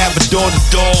about to have a daughter,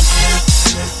 dog.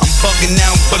 I'm bugging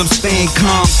out, but I'm staying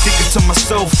calm. Thinking to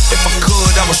myself, if I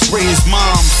could, I would spray his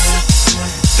moms.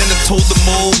 Then I told them,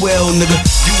 oh well, nigga,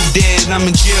 you dead, I'm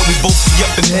in jail, we both be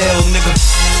up in hell, nigga.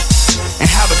 And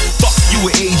how the fuck you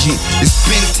an agent? It's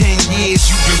been 10 years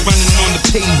you've been running on the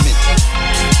pavement.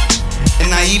 And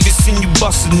I even seen you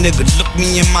bust a nigga. Look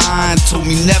me in my eye and told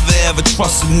me never ever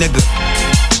trust a nigga.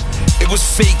 It was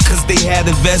fake cause they had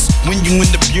a vest. When you in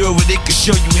the bureau they could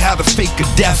show you how to fake a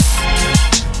death.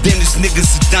 Then this nigga's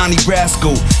a Donnie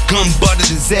Brasco. Gun butted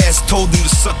his ass, told him to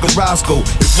suck a Roscoe.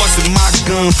 It wasn't my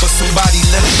gun, but somebody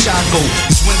let a shot go.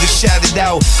 His window shattered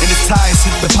out and his tires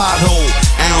hit the pothole.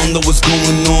 I don't know what's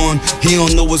going on, he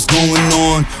don't know what's going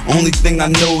on. Only thing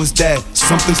I know is that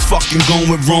something's fucking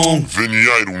going wrong. Vinny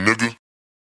Idol, nigga.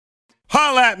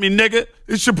 Holla at me, nigga.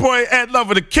 It's your boy Ed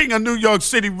Lover, the king of New York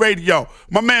City radio.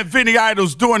 My man Vinny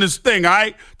Idol's doing his thing, all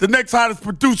right? The next hottest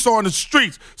producer on the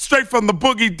streets, straight from the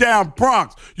boogie down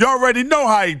Bronx. You already know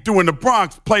how he do in the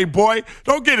Bronx, playboy.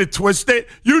 Don't get it twisted.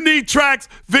 You need tracks?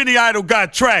 Vinny Idol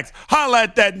got tracks. Holla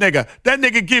at that nigga. That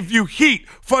nigga give you heat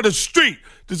for the street.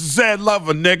 This is Ed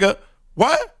Lover, nigga.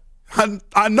 What?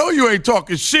 I know you ain't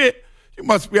talking shit. You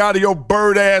must be out of your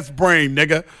bird-ass brain,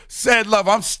 nigga. Sad love,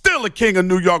 I'm still the king of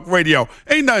New York radio.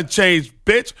 Ain't nothing changed,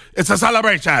 bitch. It's a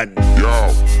celebration. Yo,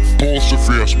 pulse the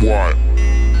face, boy.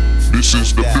 This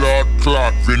is the Blood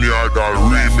Clot Vinny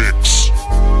Idol remix.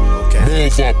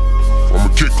 Move up. I'ma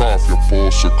kick off your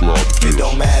pulse clot. It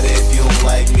don't matter if you don't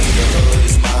like me, the hood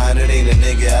is mine. It ain't a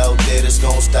nigga out there that's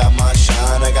gonna stop my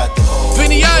shine. I got the whole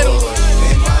Vinny Idol,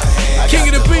 king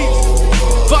of the beat,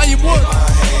 volume 1.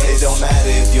 It don't matter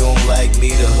if you don't like me,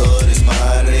 the hood is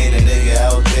mine. It ain't a nigga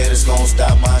out there that's gonna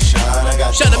stop my shine. I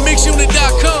got shout to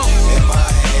mixunit.com.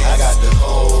 I got the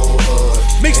whole hood.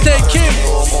 Mixtape King.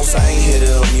 Almost, I ain't here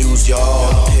to amuse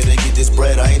y'all. I'm here to get this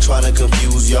bread. I ain't tryna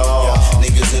confuse y'all.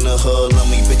 Niggas in the hood love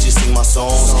me, bitches sing my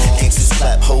songs. Gangsters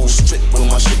clap, hoes strict when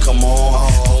my shit come on.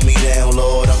 Hold me down,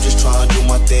 Lord, I'm just tryna do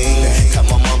my thing.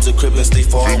 Got my mom's a crib and stay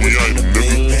far away from the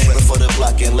bing. Run for the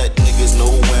block and let niggas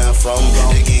know where I'm from.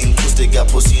 The game twisted,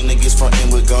 got pussy niggas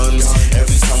frontin' with guns.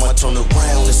 Every time I turn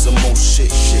around, it's some more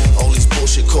shit. All these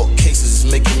bullshit court cases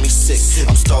is making me sick.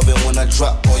 I'm starving when I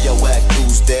drop all your whack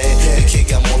dudes dead. The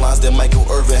kid got more lines than Michael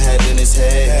Irvin had in his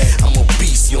head. I'm a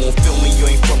beast, you don't feel me, you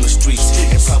ain't from the streets.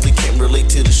 And probably can't relate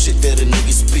to the shit that a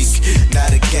nigga speak.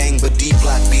 Not a gang, but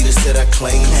DBlock be the set I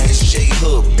claim. It's J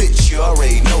Hood, bitch, you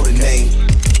already know the name.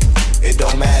 It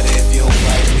don't matter if you don't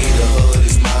like me, the hood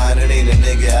is mine. It ain't a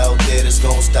nigga out there that's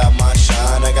gon' stop my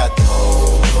shine. I got the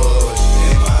whole hood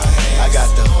in my hands. I got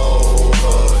the whole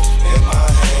hood in my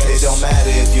hands. It don't matter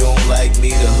if you don't like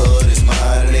me, the hood is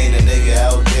mine. It ain't a nigga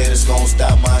out there that's gon'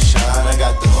 stop my shine. I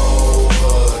got the whole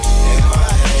hood in my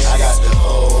hands. I got the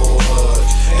whole hood.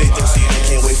 They thirsty, they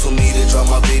can't wait for me to drop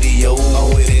my video.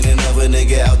 Oh, it ain't another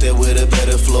nigga out there with a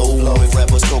better flow. If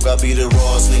rappers coke, I be the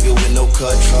rawest nigga with no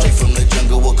cut. Straight from the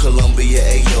jungle of Columbia,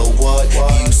 ayo, what?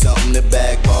 Give you something to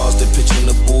bag bars, the pitch in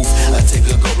the booth. I take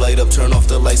a go light up, turn off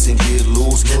the lights and get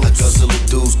loose. I guzzle a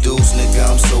deuce, nigga,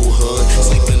 I'm so hood.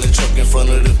 Sleep in the truck in front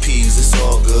of the peas, it's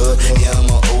all good. Yeah, I'm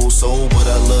an old soul, but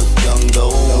I look young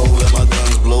though. Let my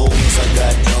guns blow, cause I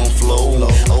got young flow.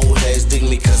 Old heads dig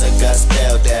me cause I got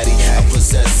style, daddy. I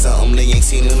possess something they ain't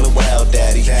seen in a while,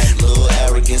 daddy. Little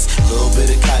arrogance, little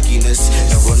bit of cockiness.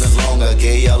 And run along, I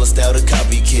gave y'all a style to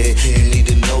copy, kid. You need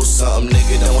to know something,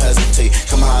 nigga, don't hesitate.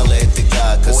 Come holla at the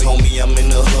guy, cause homie, I'm in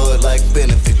the hood like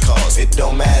benefit cars. It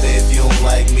don't matter if you don't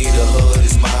like me, the hood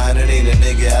is mine. It ain't a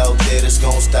nigga out there that's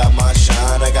gon' stop my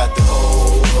shine. I got the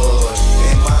whole hood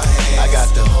in my hands. I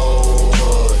got the whole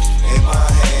hood in my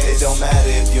hands. It don't matter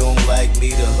if you don't like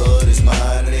me, the hood is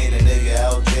mine. It ain't a nigga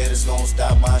out there that's gon'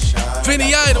 stop my shine.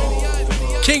 Vinny Idol,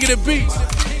 King of the Beats,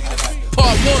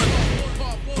 Part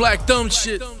 1, Black Dumb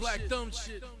Shit.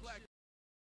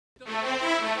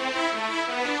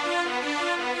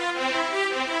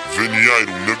 Vinny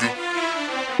Idol, nigga.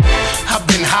 I've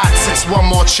been hot since One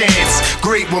More Chance.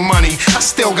 Great with money, I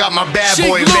still got my bad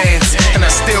boy bands. And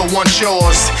I still want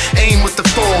yours. Aim with the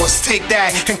fours, take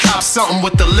that and cop something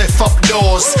with the lift up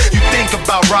doors. You think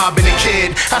about robbing a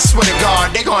kid, I swear to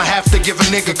God, they gon' have to give a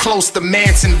nigga close to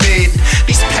Manson bid.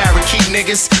 These parakeet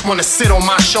niggas wanna sit on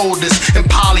my shoulders and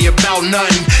poly about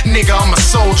nothing. Nigga, I'm a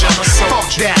soldier. Fuck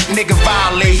that, nigga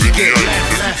violate, he get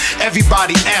left.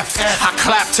 Everybody F, I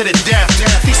clap to the death.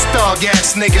 These thug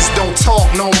ass niggas don't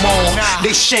talk no more.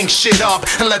 They shank shit up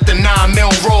and let the 9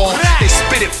 mil roll. They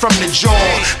spit it from the jaw,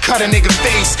 cut a nigga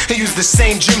face, and use the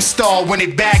same gym stall when they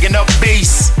bagging up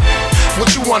bass.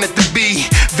 What you want it to be?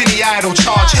 Vinny Idol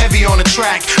charge heavy on the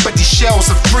track, but these shells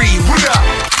are free. What up?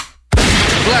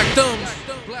 Black Dumb,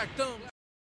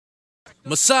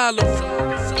 Masala,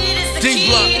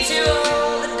 DBlock,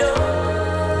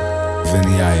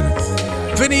 Vinny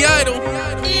Idol. Vinny Idol,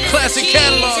 classic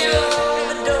catalog.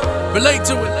 Relate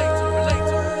to it.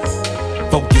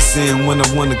 Focus in when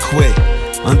I wanna quit.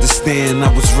 Understand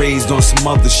I was raised on some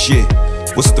other shit.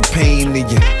 What's the pain to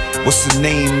you? What's the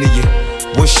name to you?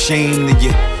 What's shame to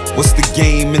you? What's the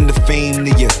game and the fame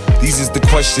to you? These is the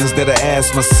questions that I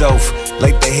ask myself.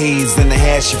 Like the haze and the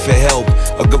hashing for help.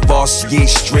 A Gavassier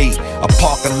straight. A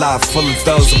parking lot full of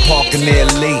thugs, I'm parking there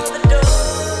late.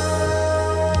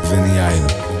 Vinny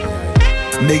Idol.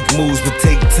 Make moves but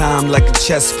take time like a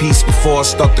chess piece. Before I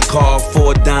start the car,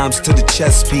 4 dimes to the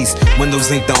chess piece.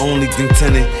 Windows ain't the only thing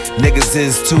tinted, niggas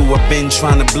is too. I've been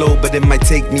trying to blow but it might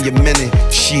take me a minute.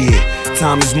 Shit,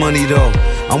 time is money though.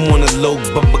 I wanna low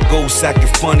but my ghost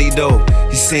acting funny though.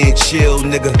 He's saying chill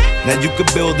nigga. Now you can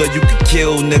build or you can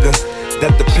kill nigga.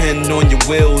 That depend on your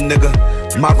will nigga.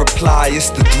 My reply is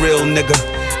the thrill nigga.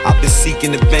 I've been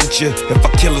seeking adventure. If I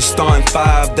kill a star in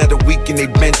 5, that'll weaken they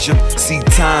bench him. See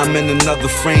time in another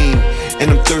frame,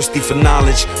 and I'm thirsty for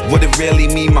knowledge. What it really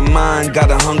mean? My mind got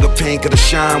a hunger pain. Could it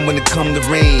shine when it come to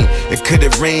rain? And could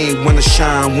it rain when I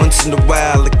shine? Once in a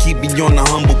while, it keep me on the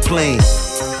humble plane.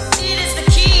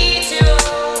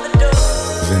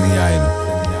 Vinny Idol.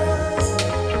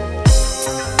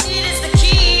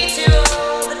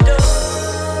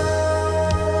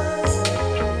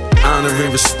 Honor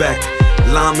and respect.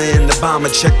 Llama in the bomber,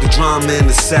 check the drama in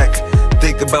the sack.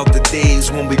 Think about the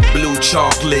days when we blew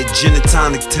chocolate, gin and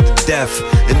tonic to the death.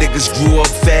 And niggas grew up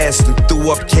fast and threw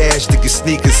up cash to get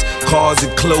sneakers, cars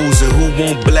and clothes, and who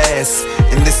won't blast?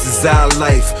 And this is our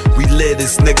life, we live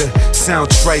this nigga. Sound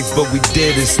trite, but we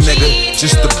did this nigga.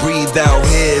 Just to breathe out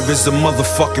here is a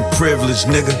motherfucking privilege,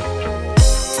 nigga.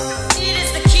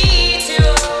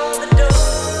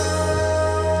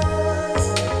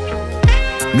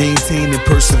 Maintain and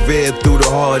persevere through the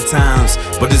hard times.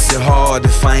 But is it hard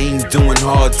if I ain't doing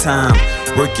hard time?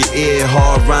 Work your ear,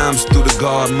 hard rhymes through the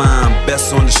guard mind.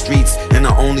 Best on the streets, and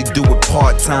I only do it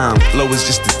part-time. Flow is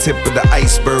just the tip of the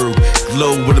iceberg.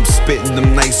 Glow when I'm spitting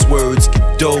them nice words.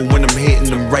 Get dough when I'm hitting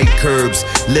them right curbs.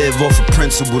 Live off a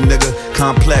principle, nigga.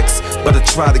 Complex, but I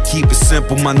try to keep it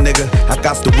simple, my nigga. I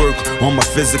got to work on my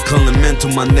physical and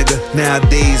mental, my nigga.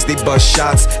 Nowadays, they bust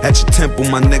shots at your temple,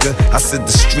 my nigga. I said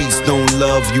the streets don't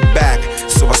love you back,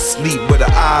 so I sleep with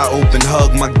an eye open,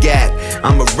 hug my gat.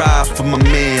 I'ma ride for my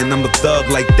man, I'm a thug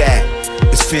like that.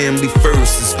 It's family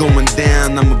first, it's going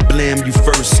down, I'ma blame you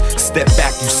first. Step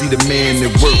back, you see the man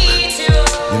at work,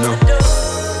 you know.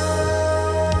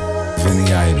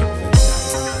 Vinny Idol.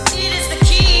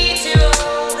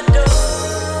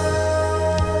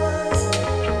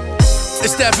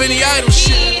 It's that Vinny Idol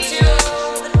shit,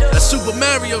 that Supa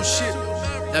Mario shit,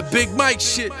 that Big Mike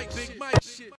shit.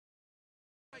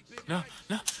 No.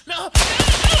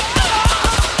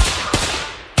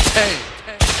 Hey.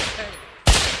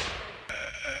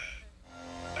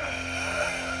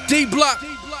 DBlock,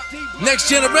 next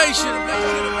generation.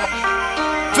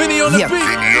 Vinny on the beat.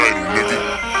 Vinny Idol,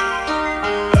 nigga.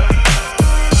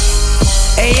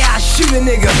 AI shoot a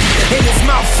nigga in his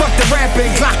mouth, fuck the rapping.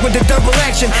 Glock with the double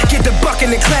action, get the bucking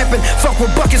and clapping. Fuck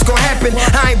what buckets gon' happen,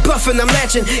 I ain't bluffing, I'm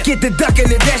latching. Get the ducking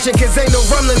and dashing, cause ain't no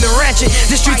rumbling and ratchet.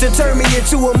 The streets have turned me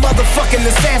into a motherfucking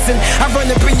assassin. I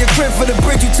run up in your crib for the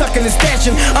bridge you tucking and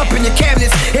stashing. Up in your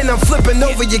cabinets, and I'm flipping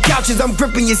over your couches. I'm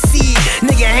gripping your seed,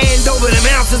 nigga hand over them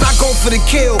ounces. I go for the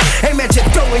kill, aim at your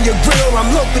throat and your grill.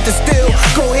 I'm low with the steel,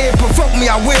 go ahead provoke me,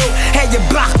 I will. Had your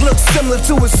block look similar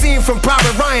to a scene from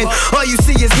Private Ryan. All you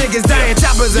see is niggas dying,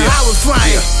 choppers and I was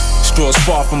flying. Straws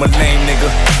far from a lame nigga,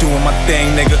 doing my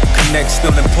thing nigga. Connect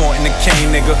still important to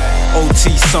cane nigga.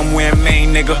 OT somewhere in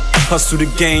Maine nigga. Hustle the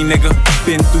game nigga.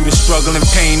 Been through the struggle and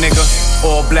pain nigga.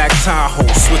 All black Tahoe,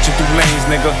 switching through lanes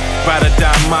nigga. Ride or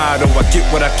die motto, I get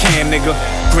what I can nigga.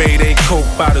 Grade A coke,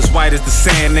 about as white as the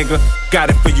sand nigga. Got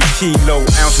it for you kilo,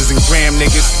 ounces and gram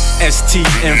niggas. ST,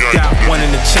 M.1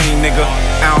 in the chain nigga.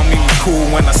 I don't mean you cool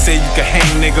when I say you can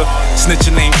hang nigga.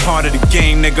 Snitching ain't part of the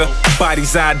game nigga.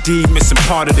 Bodies ID, missing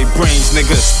part of their brains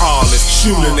nigga. It's arliss,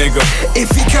 shoot a nigga. If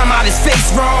he come out his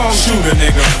face wrong, shoot a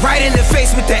nigga. Right in the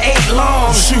face with the 8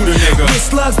 long, shoot a nigga. With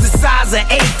slugs the size of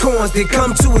acorns that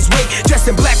come to his wake, dressed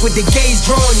in black with the gaze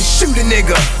drawn, and shoot a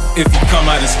nigga. If he come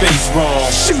out his face wrong,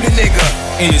 shoot a nigga.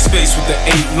 In his face with the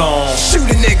 8 long, shoot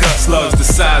a nigga. Slugs the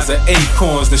size of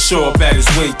acorns that show up at his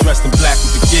weight, dressed in black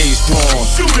with the gaze drawn.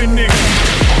 Shoot a nigga.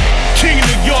 King of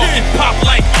New York, pop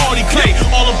like Artie Clay.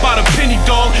 All about a penny,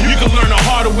 dog, you can learn the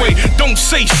harder way. Don't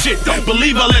say shit,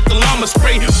 believe I let the llama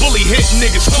spray. Bully hit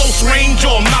niggas close range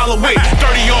or a mile away.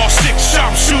 30-6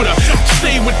 sharpshooter.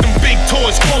 Stay with them big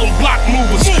toys, call them block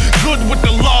movers. Good with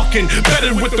the Larkin,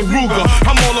 better with the Ruger.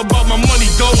 I'm all about my money,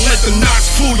 don't let the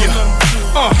knocks fool ya.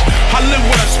 I live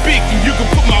what I speak, and you can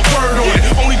put my word on it.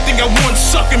 Only thing I want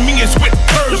sucking me is with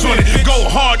curves on it. Go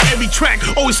hard every track,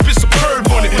 always spit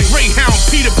superb on it. Greyhound,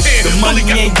 Peter Pan. The money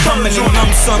ain't coming in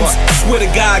lump sums. Swear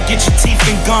to God, get your teeth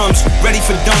and gums ready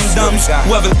for dum-dums.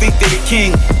 Whoever think they the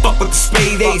king, fuck with the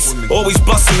spade ace. Always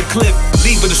busting the clip,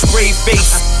 leave with a spray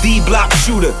face. DBlock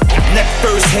shooter, neck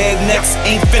first, head next.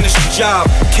 Ain't finished the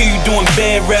job, kill you doing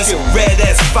bed rest. Red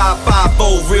S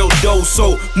 550, real dough,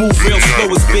 so move real slow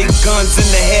as big guns in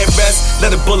the headrest.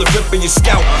 Let a bullet rip in your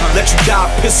scalp, let you die,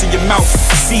 piss in your mouth.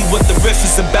 See what the riff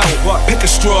is about. Pick a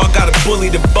straw, got a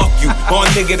bully to buck you. Or a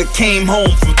nigga that came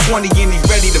home from 20 and he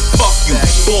ready to fuck you.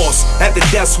 Boss at the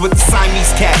desk with the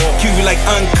Siamese cat. Cue you like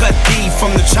uncut beef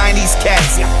from the Chinese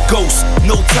cats. Ghost,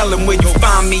 no telling where you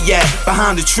find me at.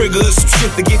 Behind the trigger, some shit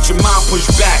to get your mind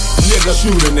pushed back. Nigga,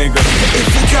 shoot a nigga.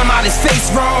 If he come out his face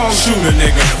wrong, shoot a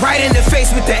nigga. Right in the face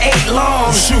with the 8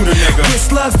 long, shoot a nigga. With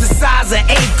slugs the size of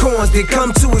acorns that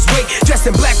come to his wake, dressed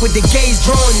in black with the gaze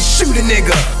drawn, and shoot a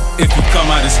nigga. If you come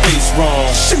out his face wrong,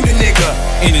 shoot a nigga.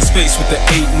 In his face with the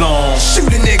 8 long, shoot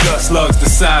a nigga. Slugs the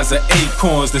size of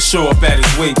acorns that show up at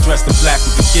his weight, dressed in black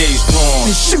with the gaze drawn,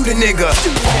 and shoot a nigga.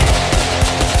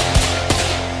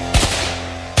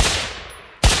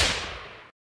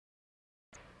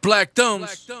 Black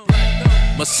Thumbs,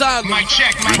 Masada, Mic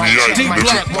check, mic check,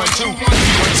 DBlock, 1 2 1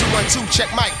 2 1 2 check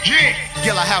mic. Yeah,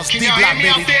 Gilla House, can DBlock, y'all hear me baby.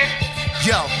 out there?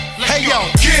 Yo, hey yo,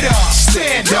 Get up,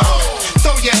 stand up,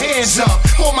 throw your hands up.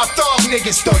 All my thug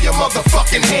niggas, throw your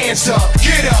motherfucking hands up.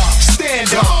 Get up,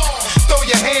 stand up, throw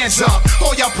your hands up.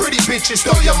 All y'all pretty bitches,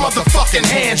 throw your motherfucking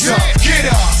hands up. Get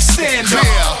up, stand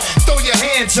up, throw your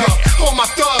hands up. All my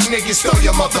thug niggas, throw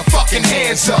your motherfucking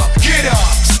hands up. Get up,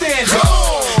 stand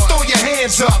up, throw your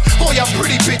hands up. All y'all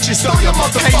pretty bitches, throw your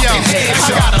motherfucking hands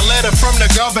up. I got a letter from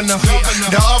the governor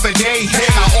the other day.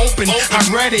 I opened, I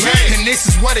read it, and this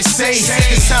is what it says.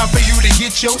 It's time for you to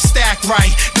get your stack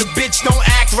right. The bitch don't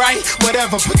act right,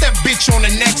 whatever. Put that bitch on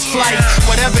the next flight.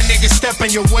 Whatever nigga step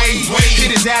in your way,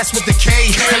 hit his ass with the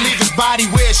K and leave his body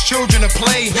where his children to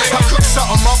play. I cook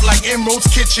something up like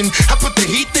Emerald's Kitchen. I put the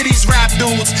heat to these rap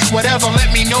dudes. Whatever,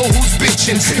 let me know who's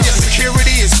bitching. Your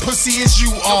security is pussy as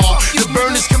you are. The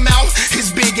burners come out,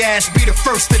 his big ass be the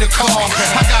first to the car.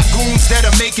 I got goons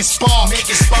that'll make it spark,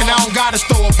 and I don't gotta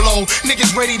throw a blow.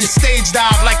 Niggas ready to stage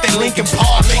dive like they Linkin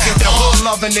Park. The hood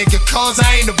love a nigga, cause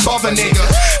I ain't above a nigga.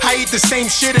 I eat the same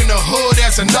shit in the hood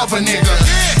as another nigga.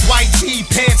 White tee,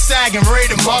 pants sagging,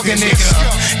 ready to mug a nigga.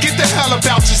 Get the hell up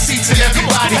out your seats and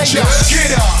everybody just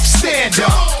get up, stand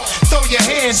up. Throw your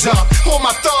hands up, all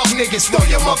my thug niggas, throw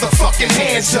your motherfucking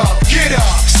hands up. Get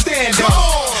up, stand up,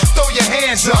 throw your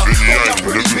hands up. All y'all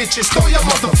pretty bitches, throw your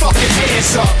motherfucking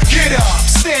hands up. Get up,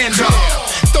 stand up,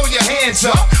 throw your hands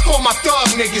up. All my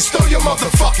thug niggas, throw your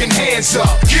motherfucking hands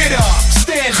up. Get up,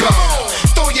 stand up,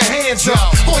 throw your hands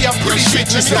up. All y'all pretty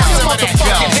bitches, throw your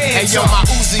motherfucking hands up. Hey yo, my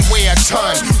Uzi weigh a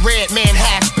ton, red man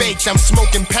half baked. I'm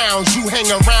smoking pounds, you hang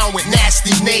around with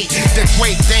nasty Nate. The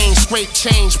Great Dane, straight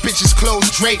change, bitches clothes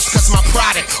drapes. Cause my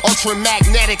product, ultra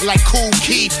magnetic like Cool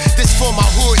Keith. This for my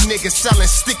hood niggas selling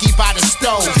sticky by the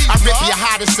stove. I rip your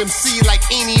hottest MC like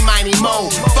Eenie, Miny, Mo.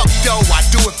 Fuck dough, I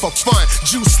do it for fun.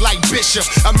 Juice like Bishop,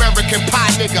 American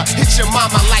Pie nigga. Hit your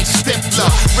mama like Stifler.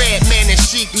 Red man and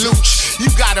Sheek Louch. You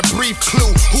got a brief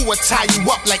clue who will tie you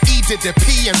up like E did the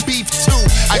P and beef too.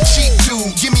 I cheat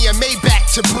dude, give me a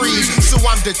Maybach to breathe. So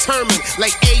I'm determined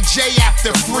like AJ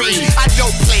after free. I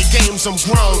don't play games, I'm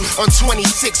grown on 26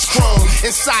 chrome.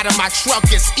 Inside of my truck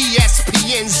is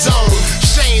ESPN zone.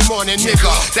 Shame on a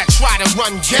nigga that try to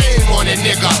run game on a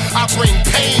nigga. I bring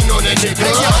pain on a nigga.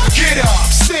 Hey, yo, get up,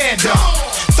 stand up,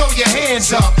 throw your hands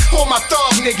up. All my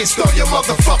thug niggas, throw your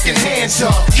motherfucking hands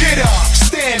up. Get up,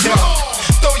 stand up,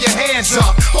 throw your hands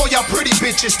up. All y'all pretty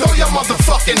bitches, throw your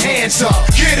motherfucking hands up.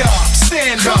 Get up,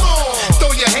 stand up,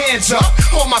 throw your hands up.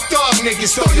 All my thug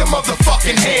niggas, throw your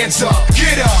motherfucking hands up.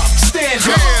 Get up, stand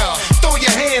up, throw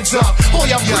your hands up. All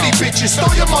y'all pretty bitches,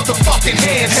 throw your motherfucking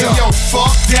hands up. Hey yo,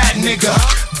 fuck that nigga,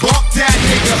 buck that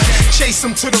nigga. Chase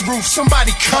him to the roof,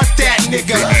 somebody cut that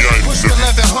nigga. Push the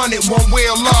 1100, one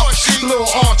wheel up. Little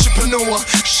entrepreneur,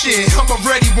 shit, I'm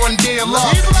already one deal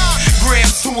up.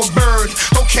 Grams to a bird,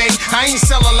 okay, I ain't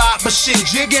sell a lot, but shit,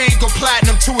 Jigga ain't go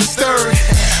platinum to his third.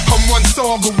 I'm one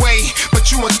song away,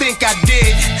 but you would think I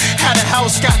did. Had a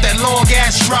house, got that long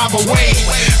ass driveway.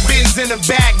 Bins in the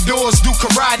back doors, do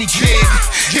Karate Kid.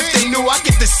 If they knew I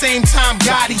get the same time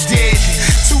Gotti did.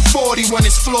 240 when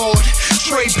it's floored.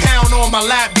 Straight pound on my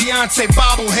lap, Beyonce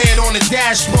bobblehead on the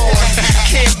dashboard.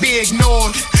 Can't be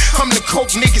ignored. I'm the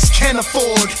coke niggas can't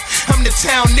afford. I'm the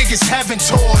town niggas haven't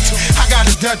toured. I got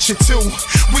a Dutch or two,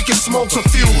 we can smoke a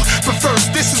few. But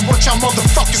first, this is what y'all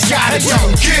motherfuckers gotta do.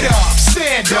 Get up,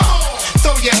 stand up,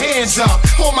 throw your hands up.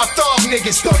 All my thug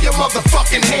niggas, throw your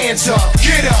motherfucking hands up.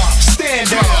 Get up,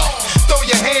 stand up, throw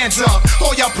your hands up.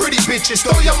 All y'all pretty bitches,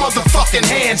 throw your motherfucking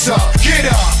hands up.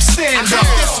 Get up, stand up,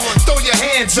 throw your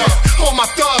hands up. All my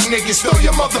thug niggas, throw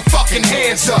your motherfucking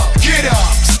hands up. Get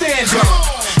up, stand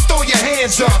up, throw your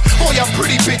hands up. All y'all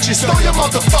pretty bitches, throw your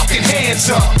motherfucking hands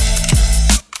up.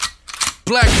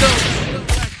 Black Dope,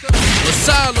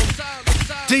 Asylum,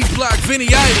 DBlock, Vinny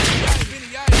Idol.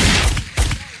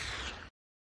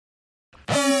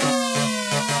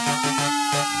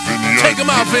 Take him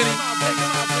out, Vinny.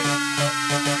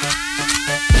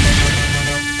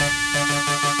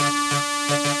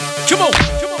 Come on.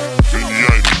 Vinny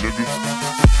Idol, nigga.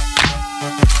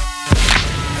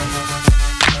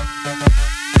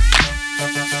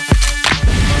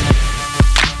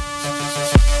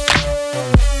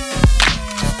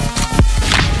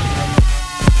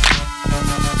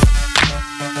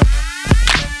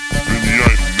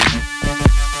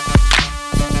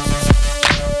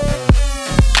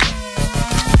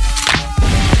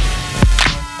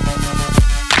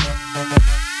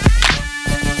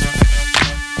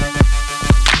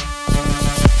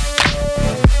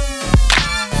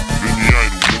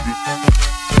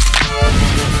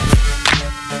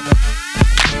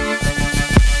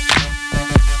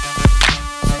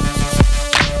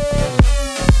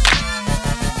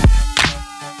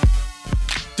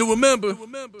 Remember,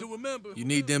 you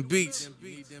need them beats.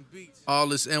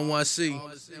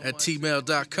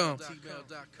 arliss-NYC@tmail.com.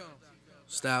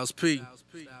 StylesP.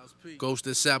 Ghost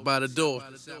that sat by the door.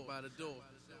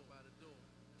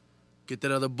 Get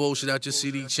that other bullshit out your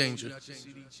CD changer.